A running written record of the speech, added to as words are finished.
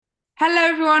Hello,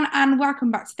 everyone, and welcome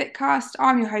back to Thickcast.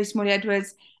 I'm your host, Molly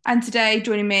Edwards, and today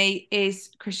joining me is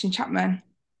Christian Chapman.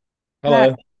 Hello,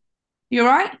 Hello. you all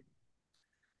right?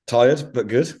 Tired, but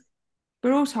good.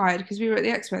 We're all tired because we were at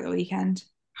the expo at the weekend.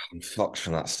 I'm fucked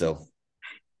from that still.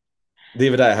 The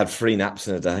other day, I had 3 naps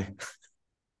in a day, and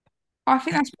I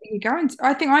think that's what you're going to.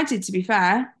 I think I did, to be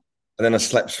fair. then I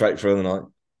slept straight through the night.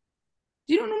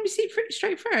 Do you not normally sleep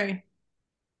straight through?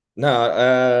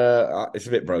 No, it's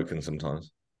a bit broken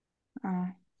sometimes. Oh,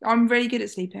 I'm really good at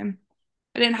sleeping.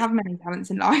 I didn't have many talents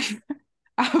in life.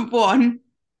 I have one,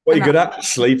 What are and you good at?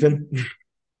 Sleeping.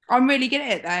 I'm really good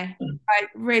at it, though. Like,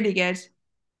 really good.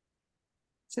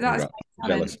 So that's Congrats. my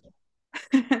Jealous.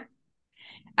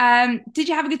 talent. Did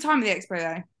you have a good time at the expo,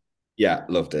 though? Yeah,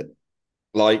 loved it.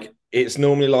 Like, it's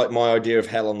normally like my idea of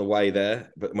hell on the way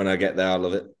there, but when I get there, I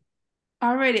love it.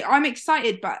 I'm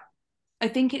excited, but I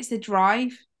think it's the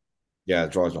drive. Yeah,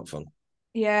 the drive's not fun.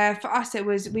 Yeah, for us it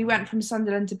was we went from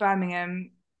Sunderland to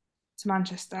Birmingham to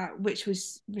Manchester, which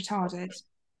was retarded.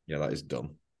 Yeah, that is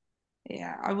dumb.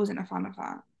 Yeah, I wasn't a fan of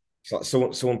that. It's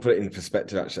like someone put it in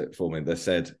perspective actually for me. They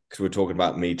said, because we're talking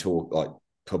about me talk like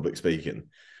public speaking,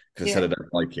 because I Yeah. said I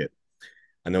don't like it.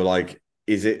 And they were like,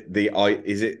 is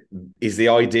the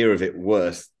idea of it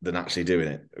worse than actually doing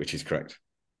it? Which is correct.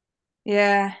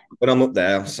 Yeah. When I'm up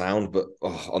there, I'm sound, but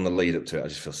on the lead up to it, I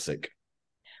just feel sick.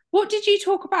 What did you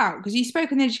talk about? Because you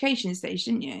spoke on the education stage,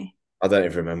 didn't you? I don't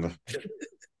even remember.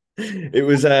 It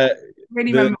was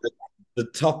Really the remember. the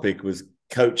topic was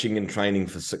coaching and training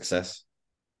for success.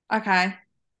 Okay.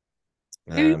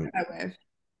 Who was Um, that with?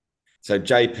 so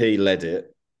JP led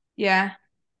it, Yeah.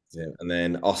 yeah, and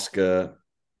then Oscar,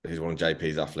 who's one of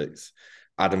JP's athletes,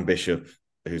 Adam Bishop,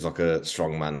 who's like a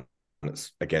strong man,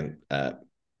 that's again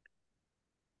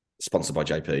sponsored by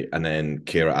JP, and then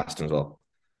Kira Aston as well.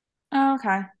 Oh,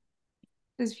 okay.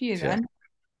 There's a few So, yeah, then.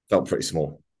 felt pretty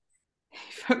small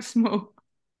Felt small.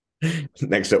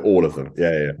 next to all of them.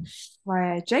 Yeah, yeah.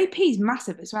 Right. JP's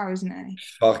massive as well, isn't he?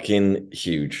 Fucking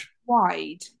huge.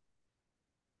 Wide.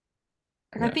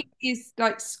 Like I Yeah. think he's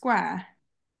like square.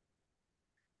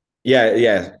 Yeah,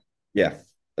 yeah, yeah.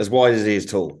 As wide as he is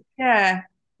tall. Yeah.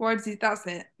 Wide is he? That's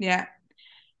it. Yeah.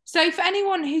 So for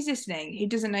anyone who's listening who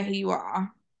doesn't know who you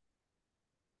are,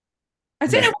 I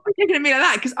don't know Yeah. why you're looking at me like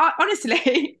that because I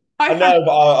honestly I I found know,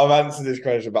 but I've answered this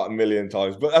question about a million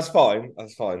times, but that's fine.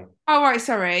 That's fine. oh right,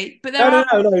 sorry. But there No, are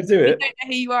no, no, no, do who it. don't know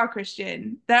who you are,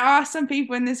 Christian. There are some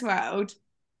people in this world.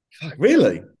 Fuck,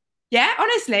 really? Yeah,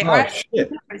 honestly, Oh,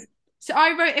 shit. so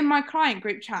I wrote in my client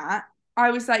group chat,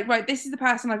 I was like, right, this is the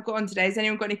person I've got on today. Has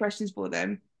anyone got any questions for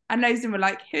them? And loads of them were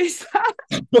like, who's that?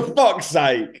 For fuck's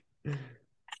sake.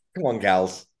 Come on,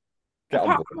 gals. Get on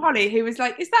Apart board. from Holly, who was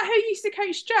like, is that who used to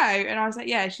coach Joe? And I was like,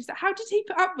 yeah. She's like, how did he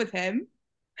put up with him?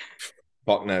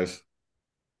 Fuck knows.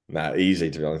 No, easy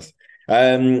to be honest.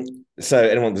 So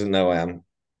anyone doesn't know, I am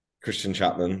Christian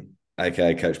Chapman,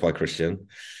 aka Coach by Christian.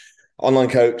 Online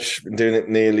coach, been doing it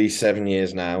nearly 7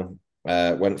 years now.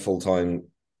 Went full time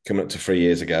coming up to 3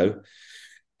 years ago.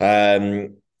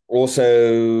 Um,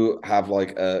 Also have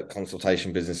like a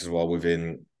consultation business as well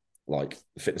within like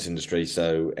the fitness industry.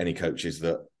 So any coaches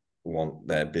that want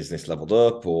their business leveled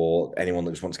up or anyone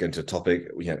that just wants to go into a topic,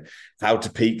 how to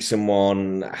peak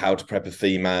someone, how to prep a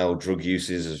female, drug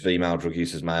uses as female, drug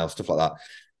use as male, stuff like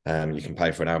that. You can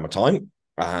pay for an hour of my time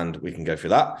and we can go through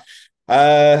that.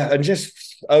 And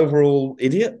just overall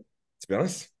idiot, to be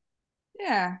honest.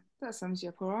 Yeah, that sums you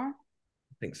up all right.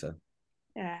 I think so.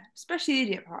 Yeah, especially the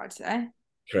idiot part, I'd say.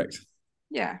 Correct.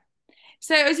 Yeah.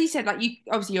 So as you said, like you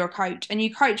obviously you're a coach and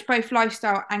you coach both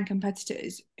lifestyle and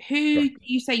competitors. Who do Correct.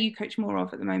 you say you coach more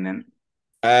of at the moment?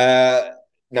 Uh,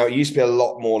 Now it used to be a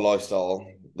lot more lifestyle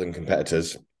than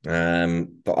competitors.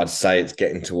 But I'd say it's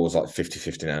getting towards like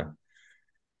 50-50 now.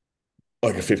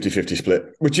 Like a 50-50 split,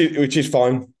 which is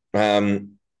fine.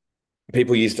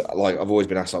 People used to like I've always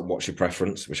been asked like what's your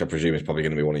preference, which I presume is probably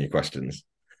going to be one of your questions.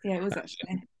 Yeah, it was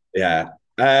actually. Yeah.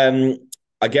 Um,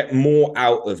 I get more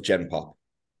out of Gen Pop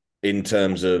in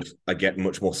terms of I get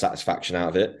much more satisfaction out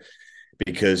of it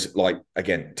because like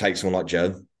again, take someone like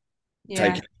Joe,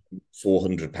 Yeah, taking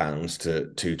 £400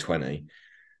 to 220,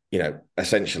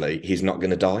 essentially he's not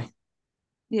going to die.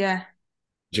 yeah,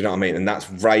 Do you know what I mean? And that's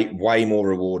way more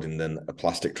rewarding than a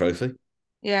plastic trophy.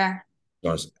 yeah,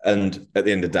 And at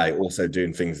the end of the day, also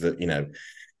doing things that,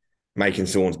 making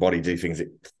someone's body do things it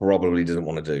probably doesn't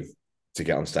want to do to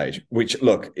get on stage, which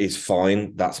look is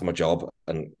fine. That's my job.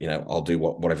 And, I'll do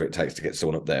whatever it takes to get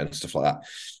someone up there and stuff like that.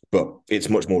 But it's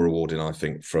much more rewarding, I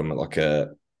think, from like a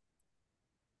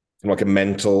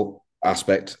mental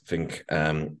aspect. I think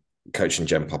coaching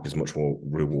Gen Pop is much more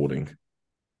rewarding.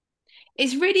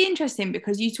 It's really interesting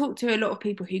because you talk to a lot of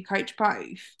people who coach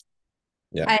both.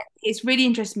 Yeah. And it's really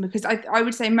interesting because I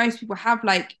would say most people have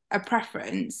like a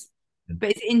preference,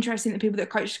 but it's interesting that people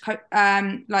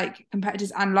that like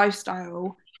competitors and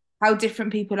lifestyle, how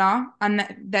different people are and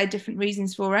their different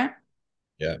reasons for it.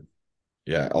 Yeah.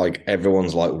 Yeah. Like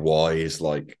everyone's like why is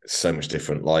like so much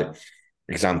different. Like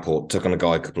example, took on a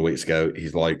guy a couple of weeks ago.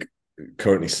 He's like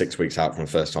currently 6 weeks out from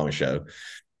the first time show.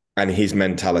 And his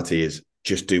mentality is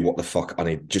just do what the fuck I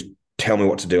need. Just tell me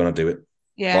what to do and I'll do it.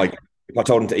 Yeah, Like if I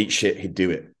told him to eat shit, he'd do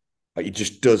it. Like he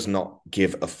just does not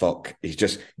give a fuck. He's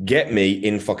just get me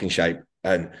in fucking shape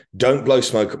and don't blow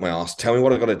smoke up my ass. Tell me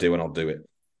what I got to do and I'll do it.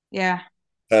 yeah,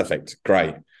 Perfect.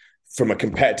 Great. From a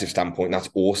competitive standpoint, that's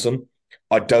awesome.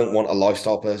 I don't want a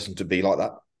lifestyle person to be like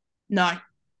that. no,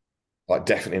 Like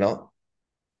definitely not.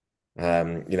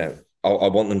 You know, I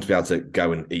want them to be able to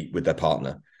go and eat with their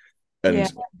partner yeah.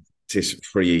 and practice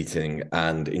free eating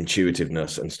and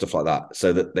intuitiveness and stuff like that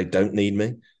so that they don't need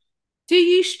me. Do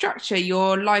you structure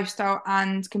your lifestyle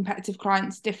and competitive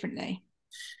clients differently?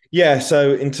 Yeah.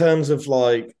 So in terms of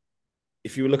like,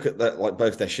 if you look at that, like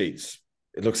both their sheets,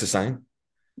 it looks the same,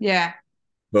 Yeah,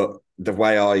 but the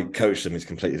way I coach them is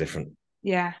completely different.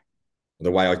 yeah,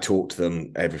 The way I talk to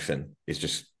them, everything is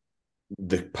just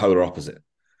the polar opposite.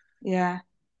 yeah,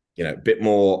 You know, a bit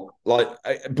more like,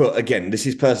 but again, this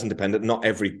is person dependent. Not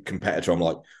every competitor, I'm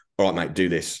like, all right, mate, do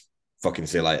this. Fucking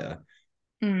see you later.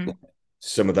 mm,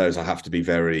 Some of those I have to be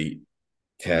very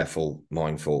careful,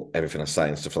 mindful, everything I say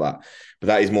and stuff like that. But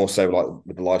that is more so like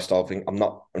with the lifestyle thing. I'm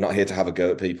not here to have a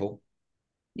go at people.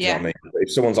 Do you know yeah, what I mean?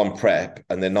 If someone's on prep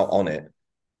and they're not on it,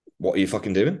 what are you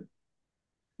fucking doing?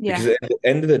 Because yeah, at the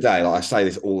end of the day, like I say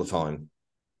this all the time,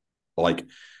 like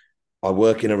I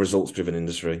work in a results driven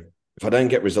industry. If I don't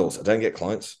get results, I don't get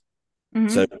clients.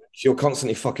 So hmm, if you're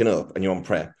constantly fucking up and you're on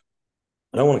prep,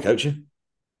 I don't want to coach you.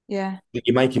 yeah,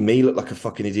 You're making me look like a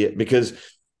fucking idiot because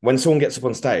when someone gets up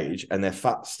on stage and they're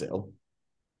fat still,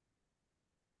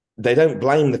 they don't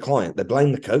blame the client, they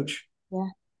blame the coach. yeah.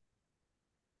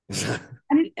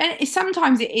 And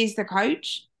sometimes it is the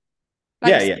coach.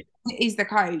 Like Yeah, yeah, it is the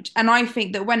coach. And I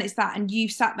think that when it's that and you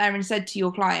sat there and said to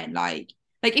your client, like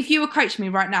if you were coaching me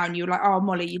right now and you were like, oh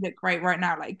Molly, you look great right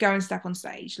now, like go and step on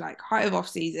stage, like height of off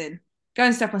season, go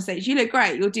and step on stage, you look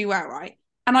great, you'll do well, right?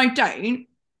 And I don't,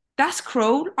 that's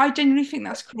cruel. I genuinely think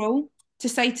that's cruel to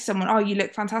say to someone, oh, you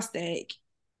look fantastic,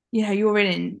 you know, you're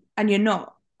in and you're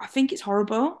not. I think it's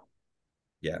horrible.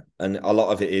 yeah. And a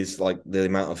lot of it is like the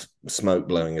amount of smoke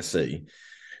blowing a sea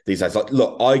these days. Like,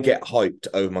 look, I get hyped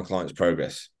over my client's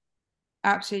progress,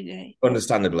 Absolutely.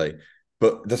 understandably,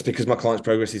 but that's because my client's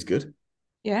progress is good.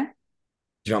 Yeah. Do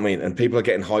you know what I mean? And people are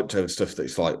getting hyped over stuff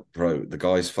that's like, bro, the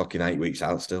guy's fucking 8 weeks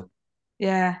out still.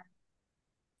 Yeah.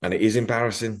 And it is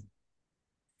embarrassing.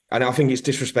 And I think it's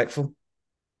disrespectful.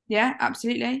 Yeah,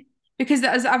 absolutely. Because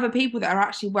there's other people that are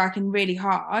actually working really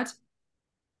hard,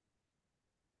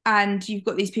 and you've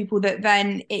got these people that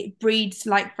then it breeds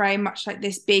like very much like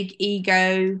this big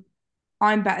ego,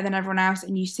 I'm better than everyone else,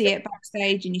 and you see it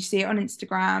backstage and you see it on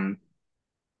Instagram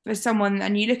for someone,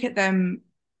 and you look at them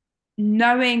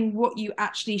knowing what you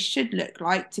actually should look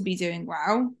like to be doing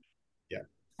well, Yeah.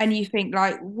 and you think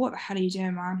like, what the hell are you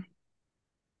doing, man?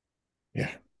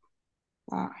 Yeah.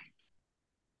 But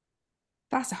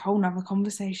that's a whole nother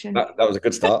conversation. That was a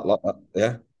good start. Like that.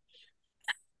 Yeah.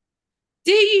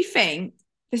 Do you think,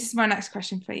 this is my next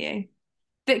question for you,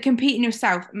 that competing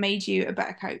yourself made you a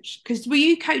better coach? Because were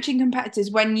you coaching competitors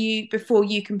before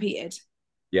you competed?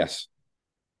 Yes.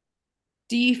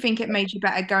 Do you think it made you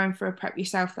better going for a prep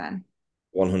yourself then?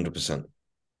 100%.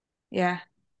 Yeah,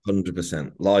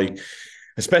 100%. Like,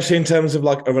 especially in terms of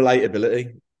like a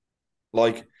relatability.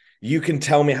 Like, you can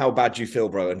tell me how bad you feel,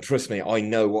 bro. And trust me, I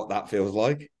know what that feels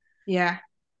like. yeah,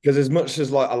 Because as much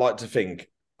as like I like to think,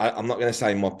 I'm not going to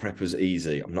say my prep was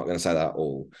easy. I'm not going to say that at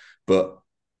all. But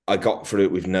I got through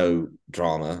it with no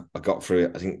drama. I got through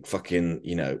it. I think fucking,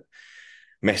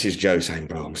 message Joe saying,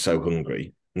 bro, I'm so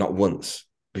hungry. Not once.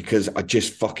 Because I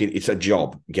just fucking, it's a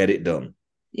job. Get it done.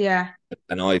 yeah,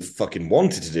 And I fucking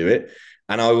wanted to do it.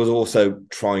 And I was also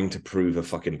trying to prove a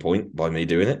fucking point by me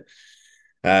doing it.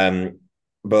 Um,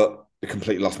 but I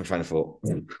completely lost my train of thought.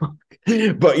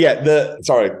 But yeah, the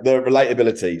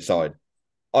relatability side.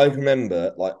 I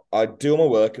remember like I'd do all my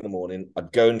work in the morning,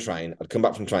 I'd go and train, I'd come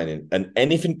back from training, and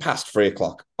anything past 3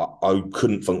 o'clock, I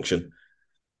couldn't function.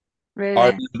 I really.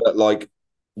 remember like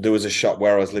there was a shop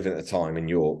where I was living at the time in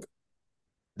York.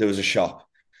 There was a shop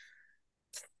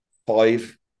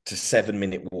 5 to 7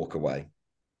 minute walk away.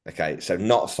 Okay, so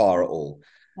not far at all.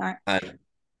 Right. And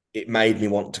it made me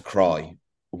want to cry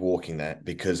walking there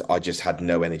because I just had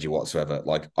no energy whatsoever.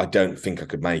 Like, I don't think I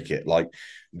could make it. Like,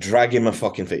 dragging my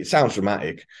fucking feet. It sounds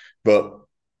dramatic, but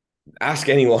ask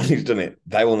anyone who's done it.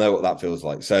 They will know what that feels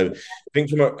like. So I think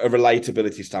from a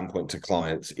relatability standpoint to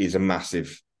clients is a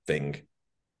massive thing.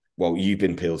 Well, you've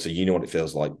been peeled, so you know what it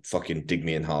feels like. Fucking dig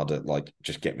me in harder. Like,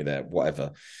 just get me there,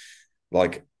 whatever.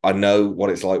 Like, I know what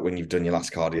it's like when you've done your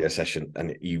last cardio session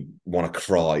and you want to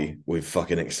cry with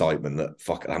fucking excitement that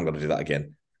fuck, I'm going to do that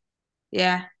again.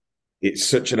 Yeah. It's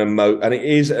such and it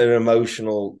is an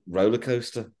emotional roller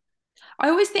coaster. I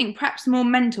always think prep's more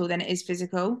mental than it is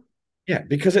physical. Yeah,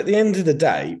 because at the end of the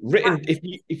day, written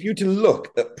if you to look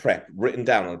at prep written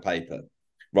down on paper,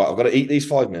 right, I've got to eat these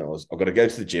 5 meals, I've got to go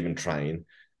to the gym and train,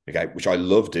 okay, which I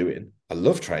love doing. I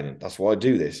love training. That's why I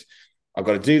do this. I've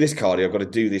got to do this cardio, I've got to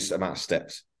do this amount of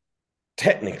steps.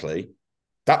 Technically,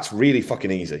 that's really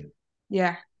fucking easy.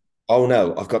 Yeah. Oh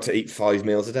no, I've got to eat 5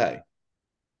 meals a day.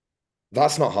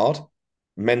 That's not hard.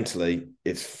 Mentally,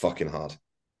 it's fucking hard.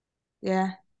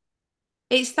 Yeah.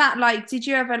 It's that like, did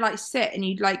you ever like sit and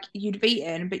you'd have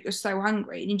eaten, but you're so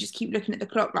hungry and you just keep looking at the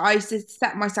clock? Like I used to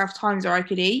set myself times where I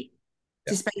could eat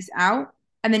Yeah. to space it out.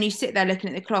 And then you sit there looking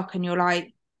at the clock and you're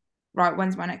like, right,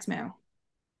 when's my next meal?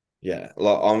 Yeah,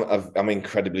 like I'm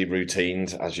incredibly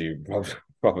routined, as you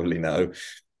probably know.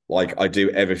 Like, I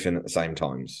do everything at the same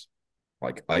times.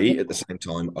 Like, I eat at the same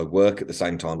time, I work at the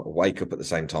same time, I wake up at the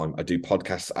same time, I do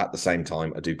podcasts at the same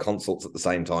time, I do consults at the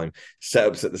same time,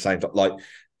 setups at the same time. Like,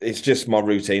 it's just my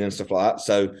routine and stuff like that.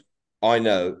 So I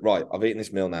know, right, I've eaten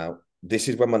this meal now. This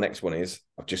is when my next one is.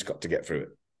 I've just got to get through it.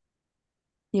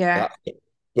 Yeah. That's it.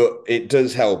 But it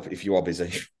does help if you are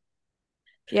busy.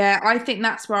 Yeah. I think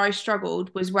that's where I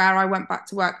struggled was where I went back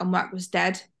to work and work was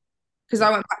dead. Because Yeah.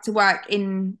 I went back to work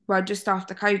well, just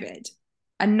after COVID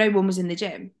and no one was in the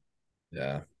gym.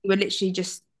 Yeah. We were literally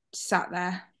just sat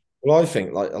there. Well, I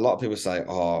think like a lot of people say,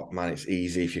 "Oh man, it's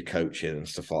easy if you're coaching and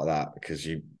stuff like that because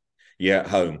you're at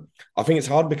home." I think it's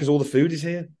hard because all the food is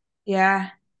here. Yeah.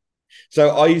 So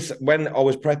when I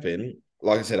was prepping,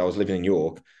 like I said, I was living in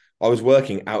York. I was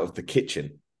working out of the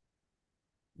kitchen.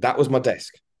 That was my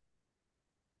desk.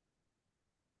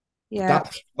 Yeah.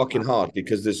 That's fucking hard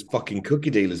because there's fucking cookie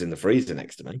dealers in the freezer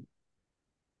next to me.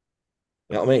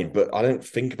 You know what I mean? But I don't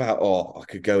think about, oh, I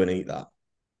could go and eat that.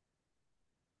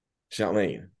 Do you know what I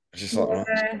mean? It's just like,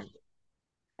 right.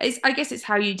 Yeah. I guess it's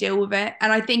how you deal with it.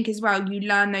 And I think as well, you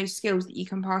learn those skills that you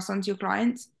can pass on to your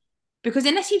clients. Because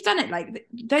unless you've done it, like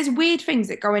there's weird things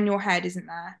that go in your head, isn't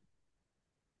there?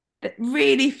 That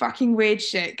really fucking weird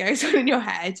shit goes on in your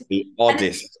head. The And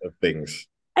oddest of things.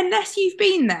 unless you've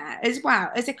been there as well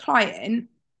as a client,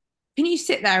 can you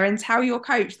sit there and tell your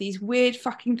coach these weird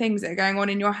fucking things that are going on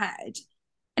in your head?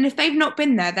 And if they've not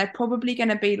been there, they're probably going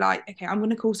to be like, okay, I'm going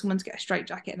to call someone to get a straight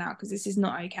jacket now because this is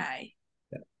not okay.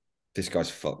 Yeah. This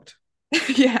guy's fucked.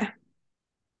 Yeah.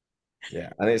 Yeah.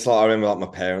 And it's like, I remember like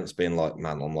my parents being like,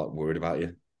 man, I'm like worried about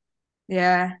you.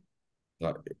 Yeah.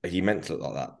 Like, are you meant to look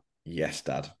like that? Yes,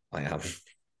 Dad, I am.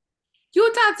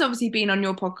 Your dad's obviously been on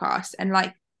your podcast and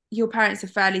like your parents are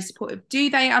fairly supportive. Do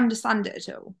they understand it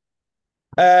at all?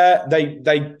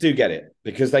 They do get it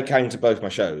because they came to both my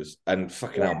shows and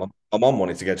fucking hell, Yeah. my mom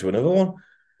wanted to go to another one.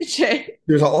 True. She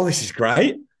was like, "Oh, this is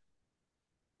great."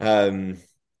 Um,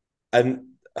 and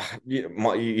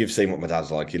you've seen what my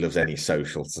dad's like. He loves any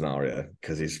social scenario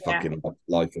because he's Yeah. fucking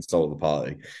life and soul of the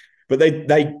party. But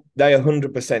they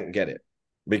 100% get it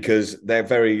because they're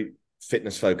very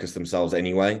fitness focused themselves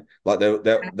anyway. Like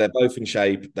they're both in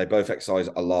shape. They both exercise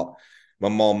a lot. My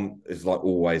mom is like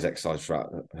always exercised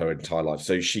throughout her entire life,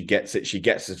 so she gets it. She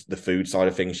gets the food side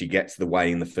of things. She gets the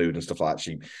weighing the food and stuff like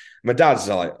that. My dad's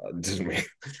like doesn't really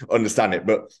understand it,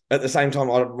 but at the same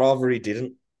time, I'd rather he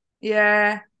didn't.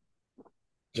 Yeah. Do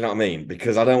you know what I mean?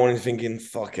 Because I don't want him thinking,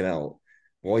 fucking hell,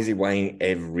 why is he weighing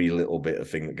every little bit of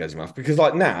thing that goes in my mouth? Because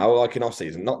like now, like in off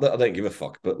season, not that I don't give a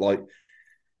fuck, but like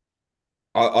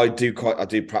I do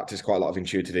practice quite a lot of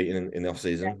intuitive eating in the off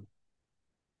season.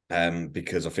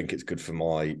 Because I think it's good for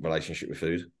my relationship with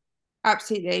food.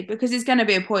 Absolutely. Because there's going to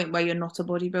be a point where you're not a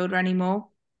bodybuilder anymore.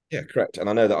 Yeah, correct. And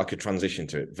I know that I could transition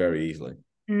to it very easily.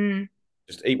 Mm.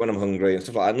 Just eat when I'm hungry and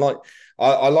stuff like that. And like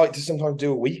I like to sometimes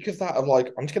do a week of that of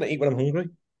like, I'm just gonna eat when I'm hungry.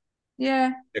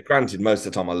 Yeah. Yeah, granted, most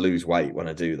of the time I lose weight when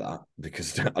I do that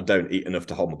because I don't eat enough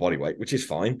to hold my body weight, which is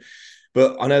fine.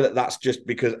 But I know that that's just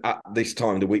because at this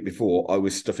time the week before I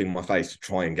was stuffing my face to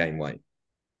try and gain weight.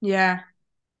 Yeah.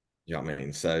 You know what I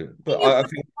mean? So, I but think your I body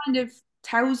think kind of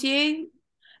tells you.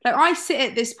 Like I sit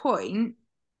at this point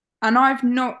and I've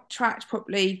not tracked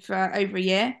properly for over a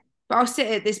year, but I'll sit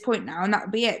at this point now and that'll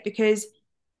be it because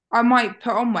I might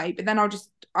put on weight, but then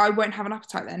I won't have an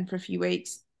appetite then for a few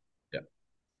weeks. yeah,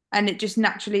 and it just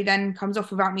naturally then comes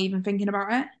off without me even thinking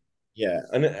about it. Yeah,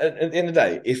 and at the end of the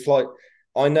day, if like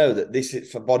I know that this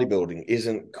is for bodybuilding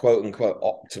isn't quote unquote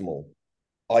optimal,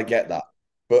 I get that,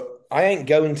 but I ain't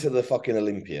going to the fucking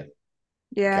Olympia.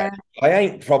 Okay, Yeah, I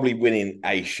ain't probably winning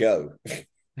a show.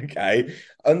 Okay,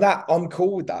 and that I'm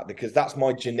cool with that because that's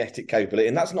my genetic capability,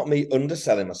 and that's not me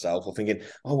underselling myself or thinking,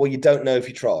 oh well, you don't know if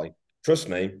you try. Trust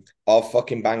me, I've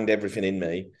fucking banged everything in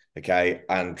me, okay,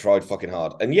 and tried fucking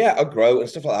hard, and yeah, I grow and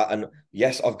stuff like that, and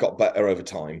yes, I've got better over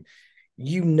time.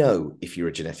 You know, if you're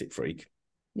a genetic freak,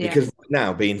 yeah, because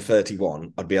now being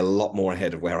 31, I'd be a lot more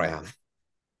ahead of where I am.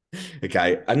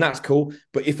 Okay, and that's cool.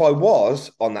 But if I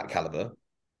was on that caliber,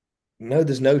 no,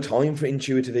 there's no time for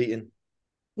intuitive eating.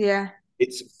 yeah,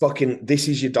 It's fucking, this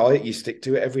is your diet. You stick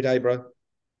to it every day, bro.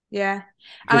 yeah.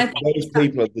 And I Because think those it's that,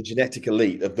 people of the genetic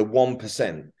elite, of the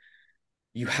 1%,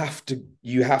 you have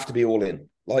to be all in.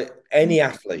 Like any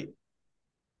athlete,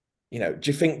 do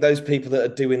you think those people that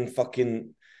are doing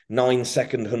fucking 9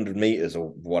 second 100 meters or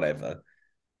whatever,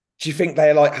 do you think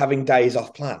they're like having days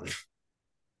off plan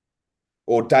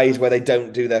or days where they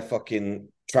don't do their fucking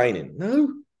training?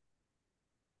 No.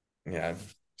 Yeah.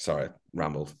 Sorry,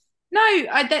 rambled. no,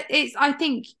 I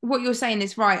think what you're saying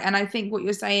is right, and I think what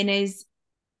you're saying is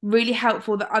really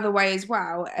helpful the other way as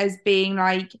well, as being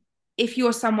like, if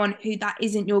you're someone who that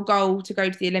isn't your goal to go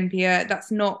to the Olympia,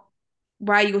 that's not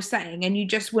where you're setting, and you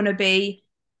just want to be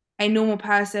a normal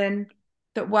person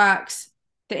that works,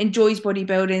 that enjoys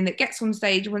bodybuilding, that gets on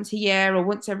stage once a year or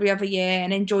once every other year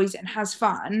and enjoys it and has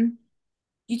fun.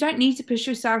 You don't need to push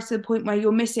yourself to the point where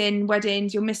you're missing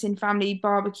weddings, you're missing family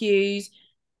barbecues,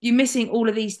 you're missing all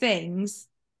of these things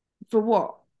for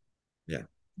what? Yeah.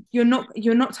 You're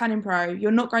not turning pro,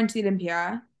 you're not going to the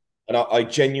Olympia. And I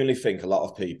genuinely think a lot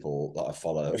of people that I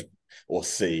follow or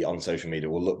see on social media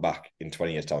will look back in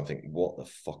 20 years' time and think, what the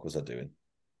fuck was I doing?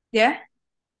 Yeah,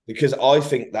 Because I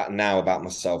think that now about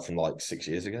myself from like 6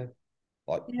 years ago.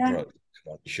 Like, yeah, bro, come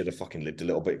on, you should have fucking lived a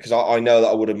little bit. Because I know that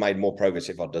I would have made more progress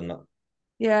if I'd done that.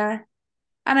 yeah.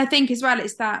 And I think as well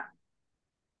it's that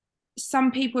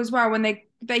some people as well, when they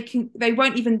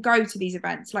won't even go to these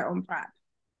events like on prep.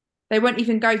 They won't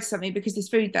even go to something because there's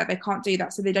food there. They can't do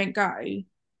that, so they don't go.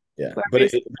 Yeah. But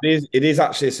Whereas, it is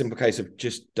actually a simple case of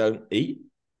just don't eat.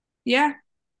 yeah,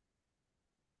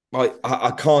 Like,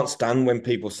 I can't stand when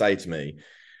people say to me,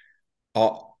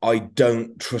 I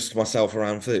don't trust myself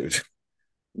around food.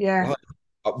 yeah,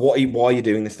 Like, why are you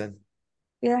doing this then?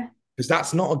 yeah. Because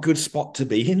that's not a good spot to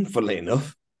be in, funnily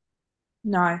enough.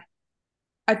 No,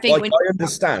 I think Like, when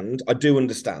I do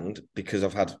understand because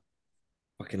I've had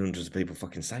fucking hundreds of people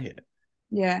fucking say it,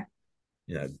 yeah,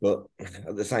 but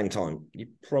at the same time, you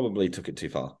probably took it too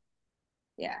far.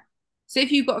 yeah. So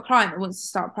if you've got a client that wants to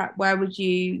start prep, where would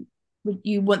you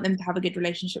want them to have a good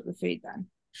relationship with food then?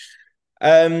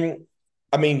 Um,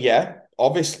 I mean, yeah,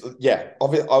 obviously, yeah, I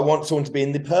want someone to be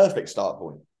in the perfect start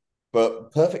point,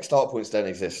 but perfect start points don't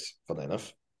exist, funnily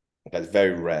enough. Okay, it's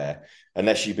very rare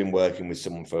unless you've been working with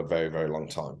someone for a very, very long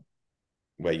time,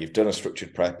 where you've done a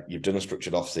structured prep, you've done a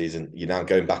structured off season, you're now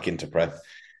going back into prep.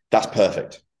 That's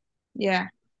perfect. Yeah,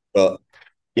 But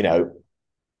you know,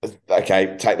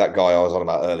 okay, take that guy I was on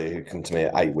about earlier who come to me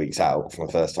at 8 weeks out from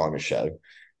a first timer show.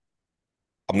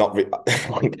 I'm not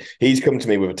like he's come to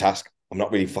me with a task. I'm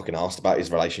not really fucking asked about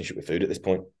his relationship with food at this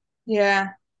point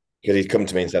yeah, because he's come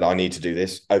to me and said, I need to do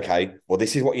this. Okay, well,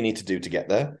 this is what you need to do to get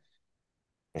there.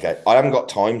 Okay, I haven't got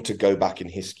time to go back in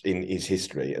his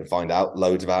history and find out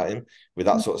loads about him with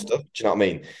that sort of stuff. Do you know what I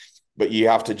mean? But you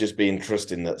have to just be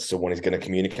trusting that someone is going to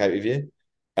communicate with you,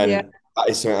 yeah, and that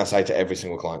is something I say to every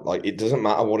single client. Like, it doesn't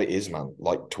matter what it is, man.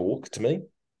 Like, talk to me.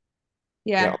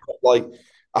 yeah, Like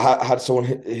I had someone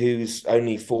who's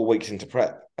only 4 weeks into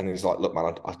prep, and he's like, "Look,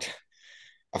 man,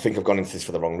 I think I've gone into this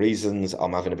for the wrong reasons.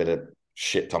 I'm having a bit of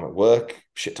shit time at work,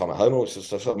 shit time at home, all this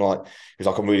stuff." So I'm like, he's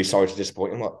like, "I'm really sorry to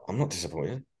disappoint you." I'm like, "I'm not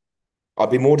disappointed.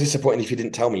 I'd be more disappointed if you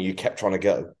didn't tell me you kept trying to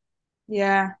go."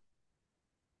 yeah.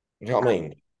 You know what I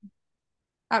mean?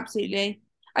 Absolutely.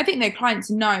 I think their clients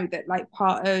know that like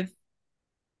part of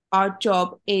our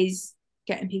job is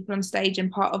getting people on stage,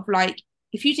 and part of like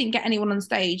if you didn't get anyone on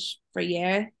stage for a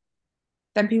year,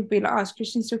 then people be like, "Oh, is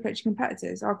Christian still coaching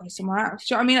competitors? I'll go somewhere else."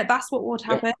 Do you know what I mean? Like that's what would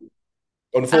Yeah. happen.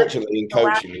 And Unfortunately, in I'm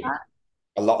aware of coaching, that.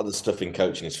 a lot of the stuff in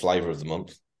coaching is flavor of the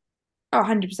month, Oh,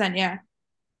 100%, yeah.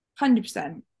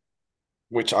 100%.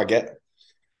 which I get.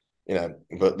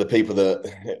 But the people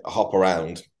that hop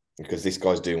around because this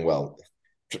guy's doing well,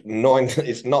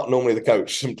 it's not normally the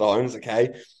coach sometimes. Okay,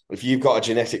 if you've got a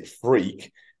genetic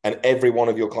freak and every one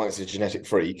of your clients is a genetic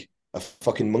freak, a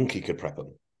fucking monkey could prep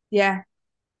them. Yeah.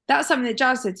 That's something that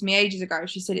Jazz said to me ages ago.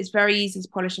 She said it's very easy to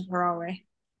polish a Ferrari.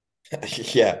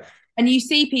 Yeah, And you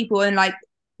see people and like,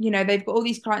 they've got all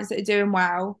these clients that are doing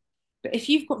well. But if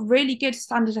you've got really good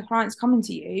standard of clients coming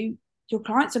to you, your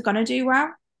clients are gonna do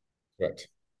well. correct.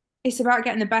 It's about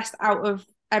getting the best out of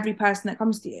every person that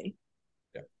comes to you.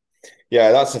 Yeah,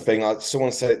 yeah, that's the thing. Like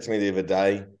someone said it to me the other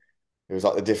day. It was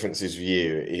like the difference is with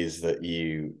you is that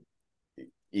you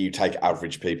take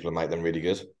average people and make them really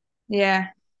good.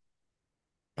 Yeah,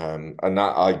 And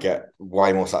that I get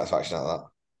way more satisfaction out of that.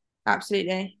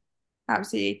 absolutely.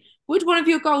 Absolutely. Would one of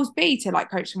your goals be to like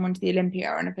coach someone to the Olympia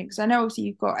or anything? Because I know obviously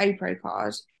you've got a pro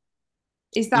card.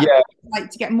 Is that Yeah, like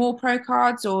to get more pro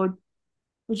cards, or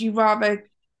would you rather,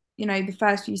 the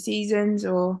first few seasons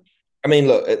or I mean,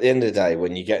 look, at the end of the day,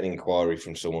 when you get an inquiry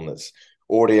from someone that's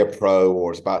already a pro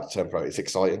or is about to turn pro, it's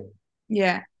exciting.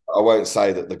 yeah, I won't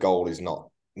say that the goal is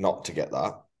not to get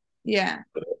that. yeah,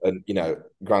 And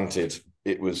granted,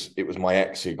 it was my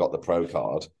ex who got the pro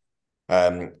card.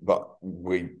 But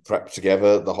we prepped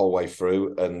together the whole way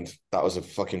through, and that was a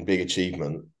fucking big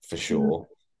achievement for mm, sure.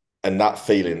 And that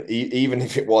feeling, even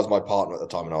if it was my partner at the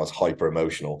time and I was hyper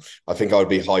emotional, I think I would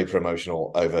be hyper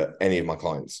emotional over any of my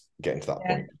clients getting to that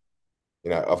yeah, point.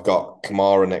 I've got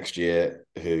Kamara next year,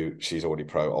 who she's already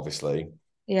pro, obviously,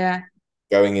 yeah,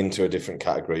 going into a different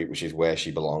category, which is where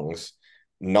she belongs,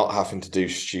 not having to do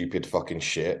stupid fucking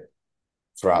shit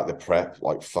throughout the prep,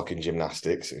 like fucking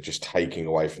gymnastics, just taking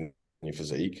away from your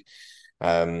physique,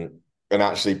 and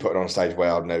actually putting her on stage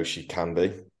where I know she can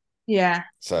be. yeah,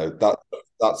 So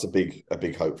that's a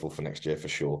big hopeful for next year for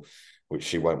sure. Which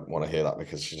she won't want to hear that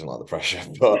because she doesn't like the pressure,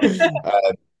 but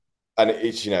and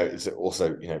it's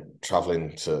also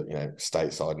traveling to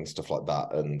stateside and stuff like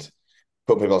that, and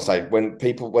putting people on stage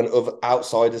when other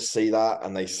outsiders see that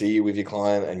and they see you with your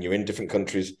client and you're in different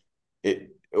countries, it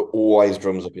always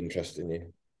drums up interest in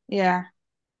you. yeah.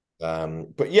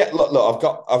 But yeah, look,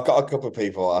 I've got a couple of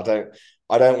people. I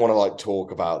don't want to like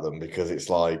talk about them because it's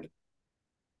like,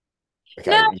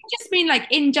 No, I okay, just mean like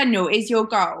in general, is your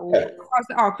goal? yeah, I was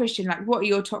like, oh, Christian, like, what are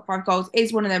your top five goals?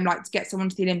 Is one of them like to get someone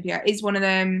to the Olympia? Is one of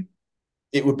them?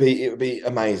 it would be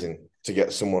amazing to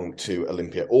get someone to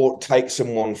Olympia or take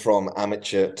someone from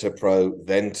amateur to pro,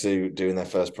 then to doing their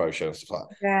first pro show and stuff like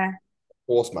that. Yeah,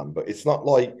 Horseman, but it's not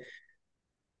like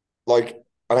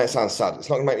I know it sounds sad. It's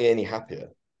not gonna make me any happier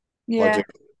by yeah, doing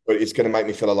it, but it's gonna make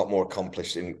me feel a lot more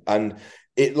accomplished and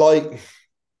it like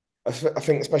I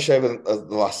think especially over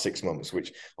the last 6 months,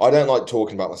 which I don't like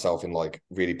talking about myself in like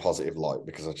really positive light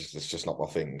because it's just not my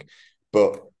thing.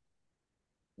 But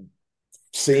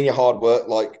seeing your hard work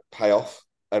like pay off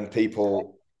and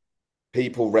people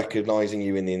recognizing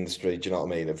you in the industry, do you know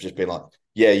what I mean? Of just being like,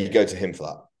 yeah, you go to him for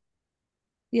that.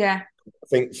 yeah, I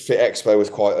think Fit Expo was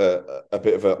quite a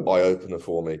bit of an eye opener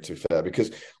for me, to be fair,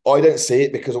 because I don't see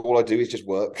it because all I do is just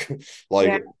work.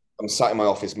 yeah, Like I'm sat in my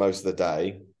office most of the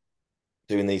day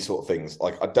doing these sort of things.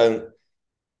 Like I don't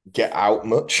get out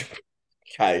much.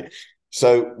 Okay.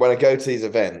 So when I go to these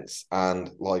events and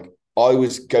like I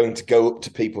was going to go up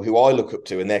to people who I look up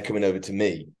to and they're coming over to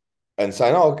me and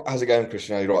saying, "Oh, how's it going,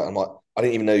 Christian? Are you right?" I'm like, I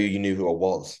didn't even know you knew who I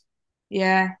was.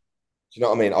 yeah. Do you know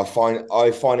what I mean?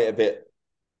 I find it a bit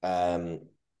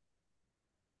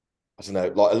I don't know,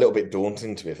 like a little bit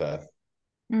daunting to be fair,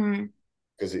 Mm.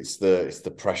 because it's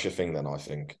the pressure thing then I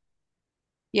think.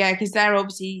 Yeah, because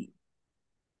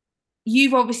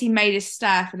you've obviously made a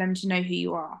stir for them to know who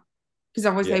you are. Because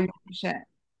otherwise Yeah. they wouldn't give a shit.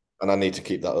 And I need to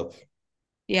keep that up.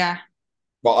 Yeah,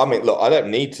 But I mean, look, I don't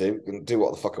need to do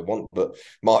what the fuck I want, but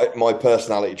my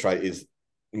personality trait is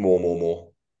more, more,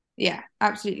 more. yeah,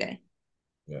 absolutely.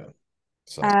 Yeah.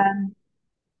 So Um,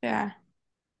 yeah.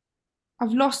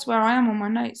 I've lost where I am on my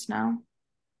notes now.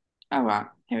 Oh, right,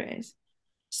 here it is.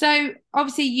 So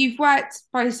obviously you've worked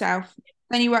by yourself,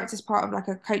 then you worked as part of like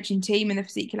a coaching team in the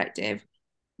Physique Collective.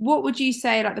 What would you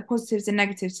say like the positives and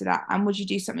negatives to that? And would you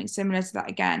do something similar to that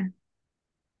again?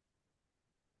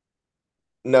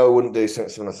 no, I wouldn't do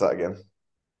something similar to that again.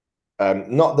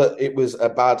 Not that it was a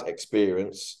bad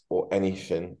experience or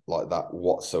anything like that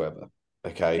whatsoever.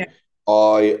 Yeah. Okay.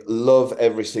 I love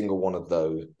every single one of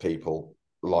those people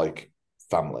like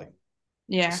family.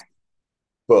 Yeah.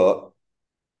 But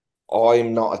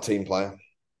I'm not a team player.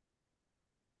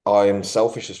 I am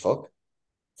selfish as fuck,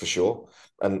 for sure.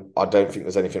 And I don't think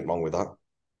there's anything wrong with that.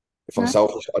 If I'm No?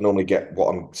 selfish, I normally get what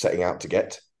I'm setting out to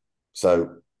get.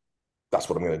 So that's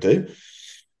what I'm going to do.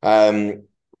 Um,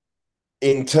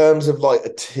 in terms of like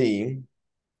a team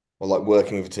or like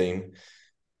working with a team,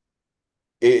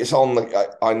 it's on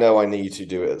the. I know I need to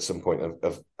do it at some point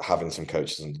of having some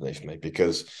coaches underneath me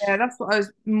because Yeah, that's what I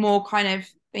was more kind of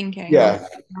thinking. yeah,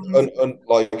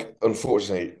 like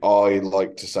unfortunately, I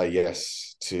like to say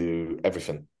yes to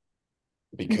everything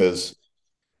because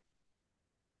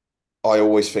I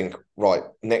always think, right,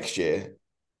 next year,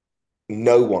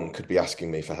 no one could be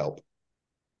asking me for help.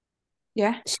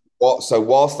 Yeah. So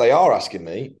whilst they are asking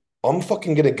me, I'm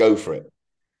fucking gonna go for it.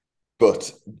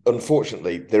 But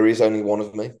unfortunately, there is only one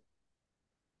of me.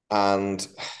 And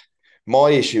my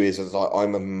issue is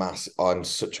I'm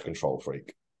such a control freak.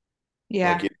 Like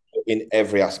Yeah. in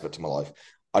every aspect of my life.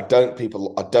 I don't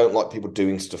like people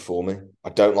doing stuff for me. I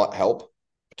don't like help.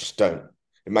 I just don't.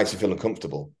 It makes me feel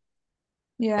uncomfortable.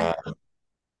 Yeah. Uh,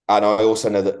 and I also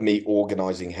know that me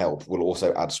organizing help will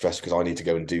also add stress because I need to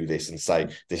go and do this and say,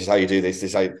 this is how you do this,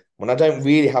 this is how when I don't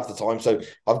really have the time. So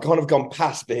I've kind of gone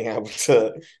past being able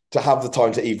to have the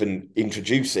time to even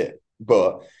introduce it.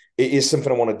 But it is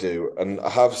something I want to do. And I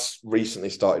have recently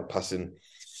started passing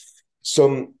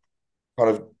some kind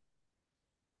of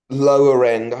lower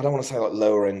end. I don't want to say like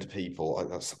lower end people. Like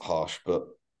that's harsh, but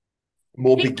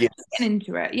more Keep beginners. getting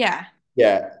into it. Yeah.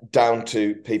 Yeah, down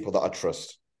to people that I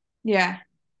trust Yeah.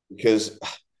 because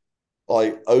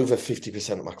like over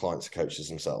 50% of my clients are coaches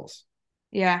themselves.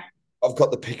 Yeah. I've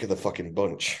got the pick of the fucking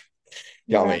bunch.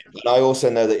 You know what I Yeah. mean? And I also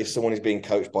know that if someone is being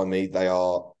coached by me, they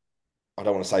are, I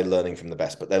don't want to say learning from the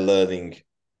best, but they're learning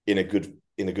in a good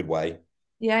way.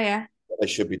 Yeah. Yeah. What they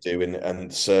should be doing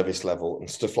and service level and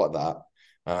stuff like that.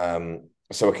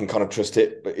 So I can kind of trust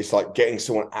it. But it's like getting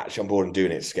someone actually on board and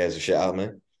doing it scares the shit out of me.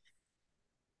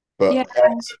 Yeah.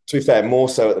 But to be fair, more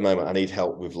so at the moment, I need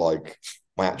help with like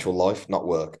my actual life, not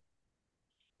work.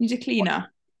 Need a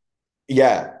cleaner.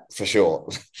 Yeah, for sure.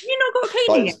 You not got a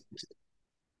cleaner Like, yet?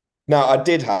 no, I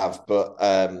did have, but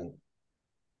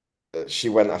she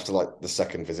went after like the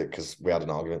second visit because we had an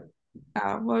argument.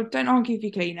 Oh, well, don't argue with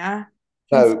your cleaner.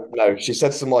 No, she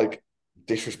said some like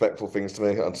disrespectful things to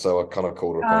me, and so I kind of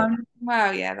called her upon it.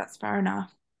 Well, yeah, that's fair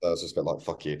enough. So I was just a bit like,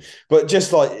 "Fuck you," but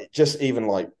just even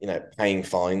like paying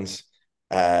fines,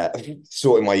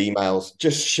 sorting my emails,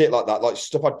 just shit like that, like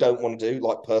stuff I don't want to do,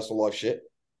 like personal life shit.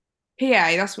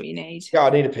 PA, that's what you need. Yeah, I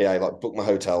need a PA, like book my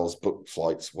hotels, book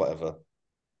flights, whatever.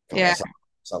 God, Yeah.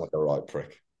 sound like a right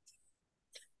prick.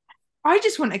 I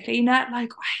just want a cleaner.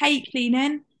 Like, I hate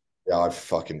cleaning. Yeah, I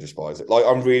fucking despise it. Like,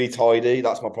 I'm really tidy.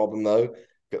 That's my problem, though.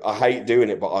 I hate doing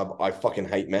it, but I fucking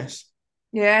hate mess.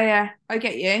 Yeah, yeah, I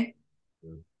get you.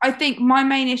 Mm. I think my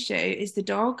main issue is the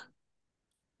dog.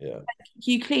 Yeah,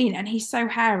 You clean and he's so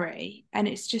hairy and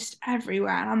it's just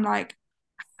everywhere. And I'm like,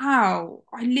 how?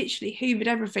 I literally hoovered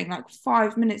everything like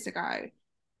 5 minutes ago and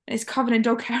it's covered in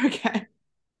dog hair again.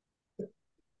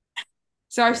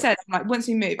 So I've yeah. said, like, once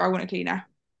we move, I want a cleaner.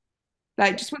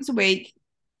 Like, just once a week,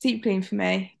 deep clean for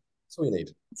me. That's all you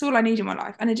need. That's all I need in my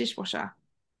life. And a dishwasher.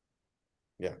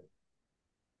 Yeah.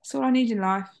 That's all I need in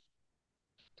life.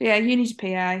 But yeah, you need a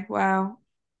PA. Well,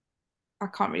 I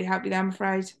can't really help you there, I'm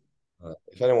afraid.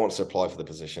 If anyone wants to apply for the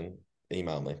position,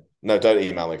 email me. No, don't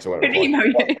email me because I won't Could reply. email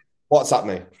you. WhatsApp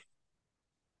me.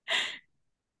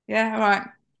 Yeah, all right.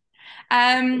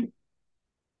 Um,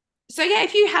 so yeah,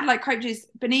 if you had like coaches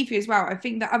beneath you as well, I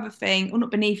think the other thing, or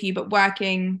not beneath you, but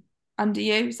working under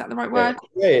you, is that the right Yeah, word?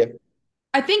 yeah, yeah.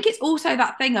 I think it's also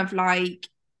that thing of like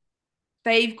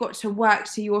they've got to work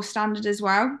to your standard as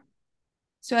well.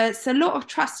 So it's a lot of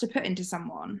trust to put into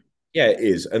someone. Yeah, it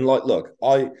is. And like, look,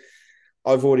 I've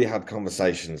already had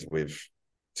conversations with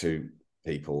two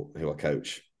people who I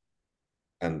coach,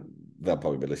 and they'll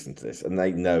probably be listening to this, and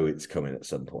they know it's coming at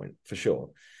some point for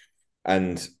sure.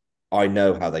 And I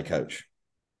know how they coach.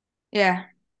 Yeah,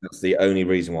 That's the only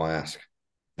reason why I ask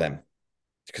them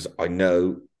because I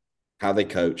know how they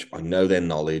coach. I know their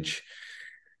knowledge.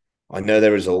 I know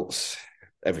their results,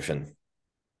 everything.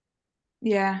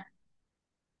 yeah,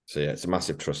 So yeah, it's a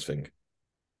massive trust thing,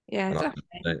 yeah, and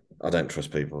definitely. I don't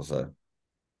trust people. So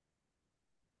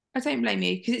I don't blame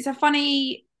you because it's a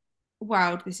funny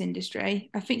world, this industry.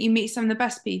 I think you meet some of the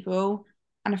best people,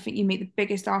 and I think you meet the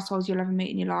biggest assholes you'll ever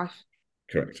meet in your life,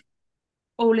 correct.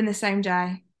 all in the same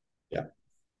day. Yeah,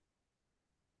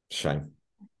 shame.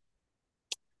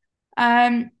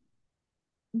 Um,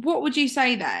 what would you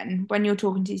say then when you're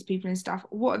talking to these people and stuff?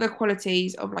 What are the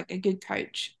qualities of like a good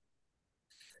coach?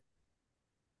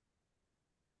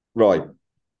 Right.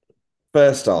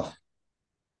 First off,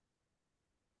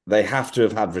 they have to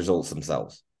have had results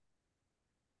themselves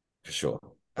for sure.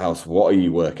 Else, what are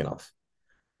you working off?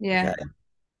 Yeah. Okay,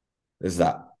 is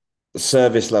that the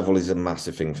service level is a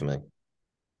massive thing for me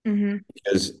Hmm.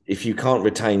 because if you can't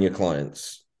retain your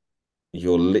clients,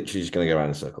 you're literally just going to go around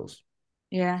in circles.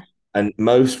 Yeah. And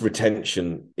most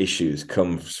retention issues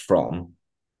comes from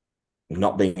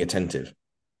not being attentive.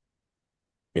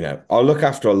 I look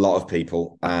after a lot of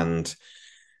people, and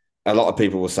a lot of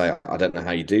people will say, "I don't know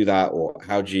how you do that," or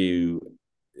how do you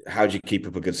keep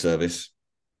up a good service?"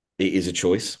 It is a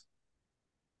choice.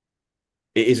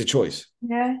 It is a choice.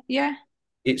 Yeah, yeah,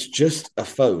 It's just a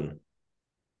phone.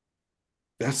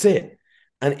 That's it.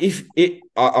 And if it,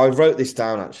 I wrote this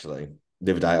down actually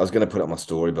the other day. I was going to put it on my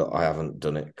story, but I haven't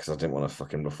done it because I didn't want to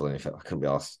fucking ruffle anything. I couldn't be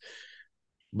asked.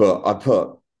 But I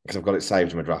put, because I've got it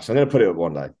saved in my draft. So I'm going to put it up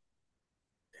one day.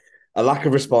 A lack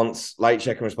of response, late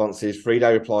checking responses, 3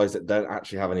 day replies that don't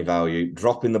actually have any value,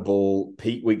 dropping the ball,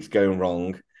 peak weeks going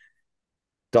wrong,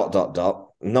 dot, dot, dot.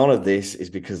 None of this is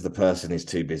because the person is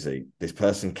too busy. This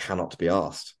person cannot be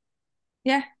asked.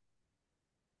 yeah,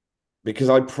 Because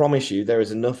I promise you, there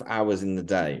is enough hours in the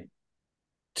day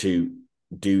to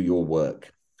do your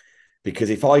work. Because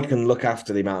if I can look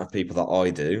after the amount of people that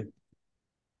I do,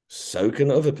 so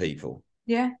can other people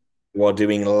yeah, who are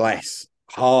doing less,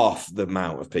 half the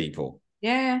amount of people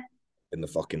yeah, in the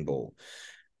fucking ball.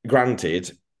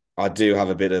 Granted, I do have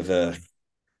a bit of a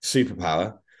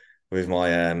superpower with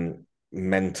my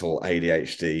mental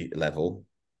ADHD level,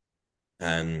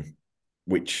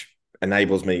 which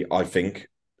enables me, I think,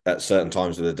 at certain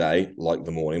times of the day, like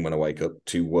the morning when I wake up,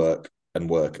 to work and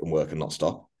work and work and not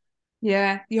stop.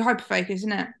 yeah. You're hyper focused,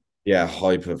 isn't it? Yeah,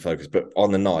 hyper focus. But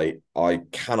on the night, I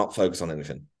cannot focus on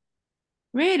anything.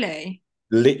 Really?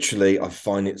 Literally, I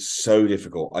find it so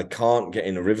difficult. I can't get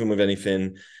in a rhythm with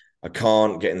anything. I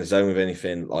can't get in the zone with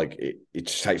anything. Like it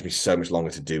just takes me so much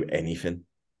longer to do anything.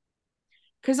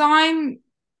 Because I'm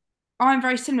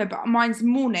very similar, but mine's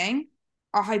morning.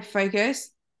 I hyper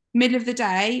focus. Middle of the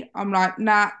day, I'm like,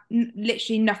 nah,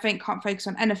 literally nothing. Can't focus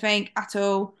on anything at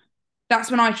all.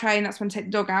 That's when I train. That's when I take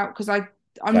the dog out because I'm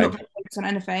not Same. going to focus on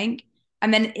anything.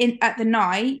 And then in at the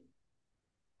night,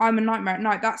 I'm a nightmare at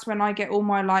night. That's when I get all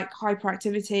my like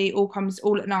hyperactivity all comes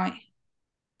all at night.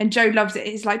 And Joe loves it.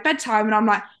 It's like bedtime, and I'm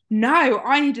like, no,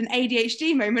 I need an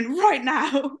ADHD moment right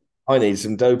now, I need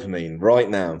some dopamine right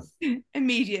now.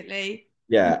 immediately.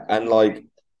 Yeah, and like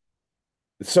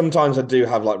sometimes I do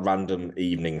have like random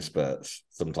evening spurts.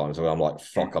 Sometimes where I'm like,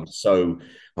 Yeah. fuck, I'm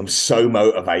so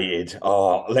motivated.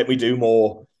 Oh, let me do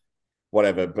more,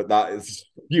 whatever. But that is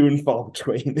few and far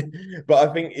between. But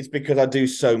I think it's because I do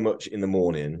so much in the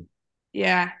morning,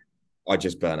 Yeah. I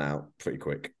just burn out pretty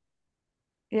quick.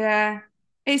 Yeah.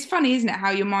 It's funny, isn't it, how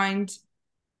your mind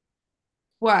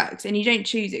works and you don't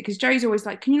choose it because Joe's always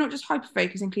like, can you not just hyper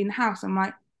focus and clean the house? I'm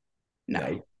like, no,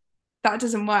 No, that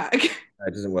doesn't work. it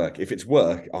doesn't work. If it's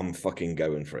work, I'm fucking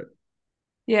going for it.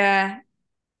 Yeah.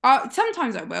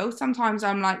 Sometimes I will. Sometimes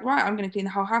I'm like, right, I'm going to clean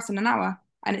the whole house in an hour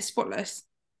and it's spotless.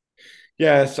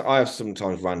 Yeah, so I have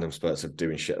sometimes random spurts of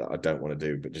doing shit that I don't want to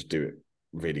do, but just do it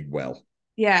really well.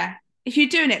 Yeah. If you're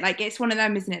doing it, like it's one of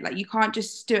them, isn't it? Like you can't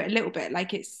just do it a little bit.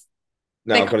 Like it's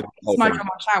No, like I've got to do the whole smudge thing. on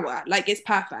my shower. Like it's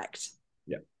perfect.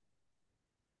 Yeah,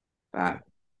 yeah, But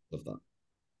love that.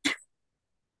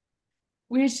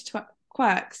 weird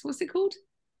quirks. What's it called?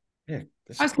 Yeah,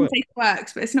 that's I a was going quirk. to say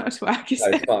quirks, but it's not a twerk, No, is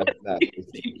it's it? not. No,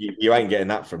 you ain't getting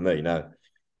that from me. No.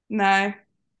 No.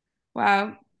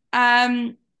 Wow.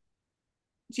 Um,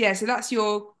 yeah, so that's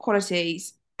your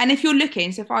qualities. And if you're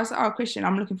looking, so if I was like, oh, Christian,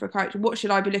 I'm looking for a coach, what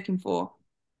should I be looking for?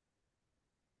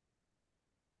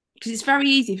 Because it's very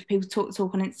easy for people to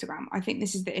talk on Instagram. I think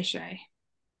this is the issue.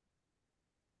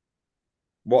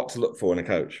 What to look for in a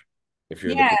coach if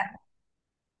you're looking. Yeah,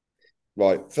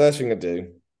 Right, first thing I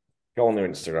do, go on their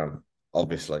Instagram,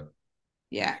 obviously.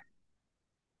 yeah,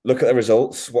 Look at their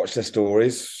results, watch their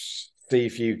stories, see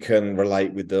if you can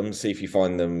relate with them, see if you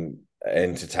find them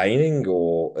entertaining,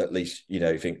 or at least, you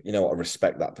think, you know what, I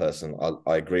respect that person.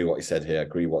 I agree what he said here, I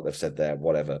agree what they've said there,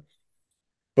 whatever.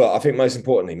 But I think most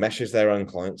importantly, message their own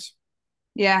clients.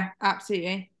 yeah,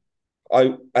 absolutely.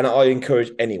 I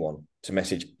encourage anyone to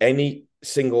message any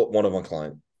single one of my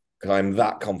clients because I'm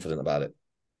that confident about it.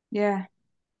 Yeah.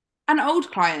 And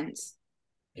old clients.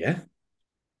 Yeah,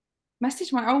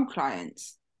 Message my old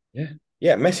clients. yeah,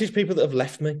 yeah. Message people that have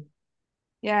left me.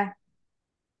 Yeah.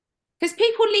 Because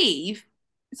people leave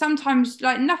sometimes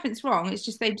like nothing's wrong. It's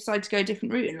just they decide to go a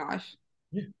different route in life.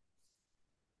 Yeah,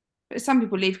 But some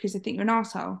people leave because they think you're an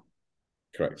asshole.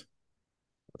 correct.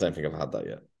 I don't think I've had that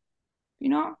yet. You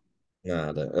know? No,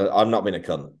 I don't. I've not been a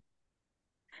cunt.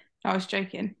 I was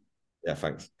joking. Yeah,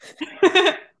 thanks.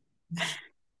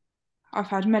 I've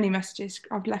had many messages.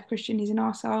 I've left Christian, he's an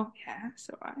arsehole. Yeah, it's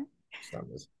all right.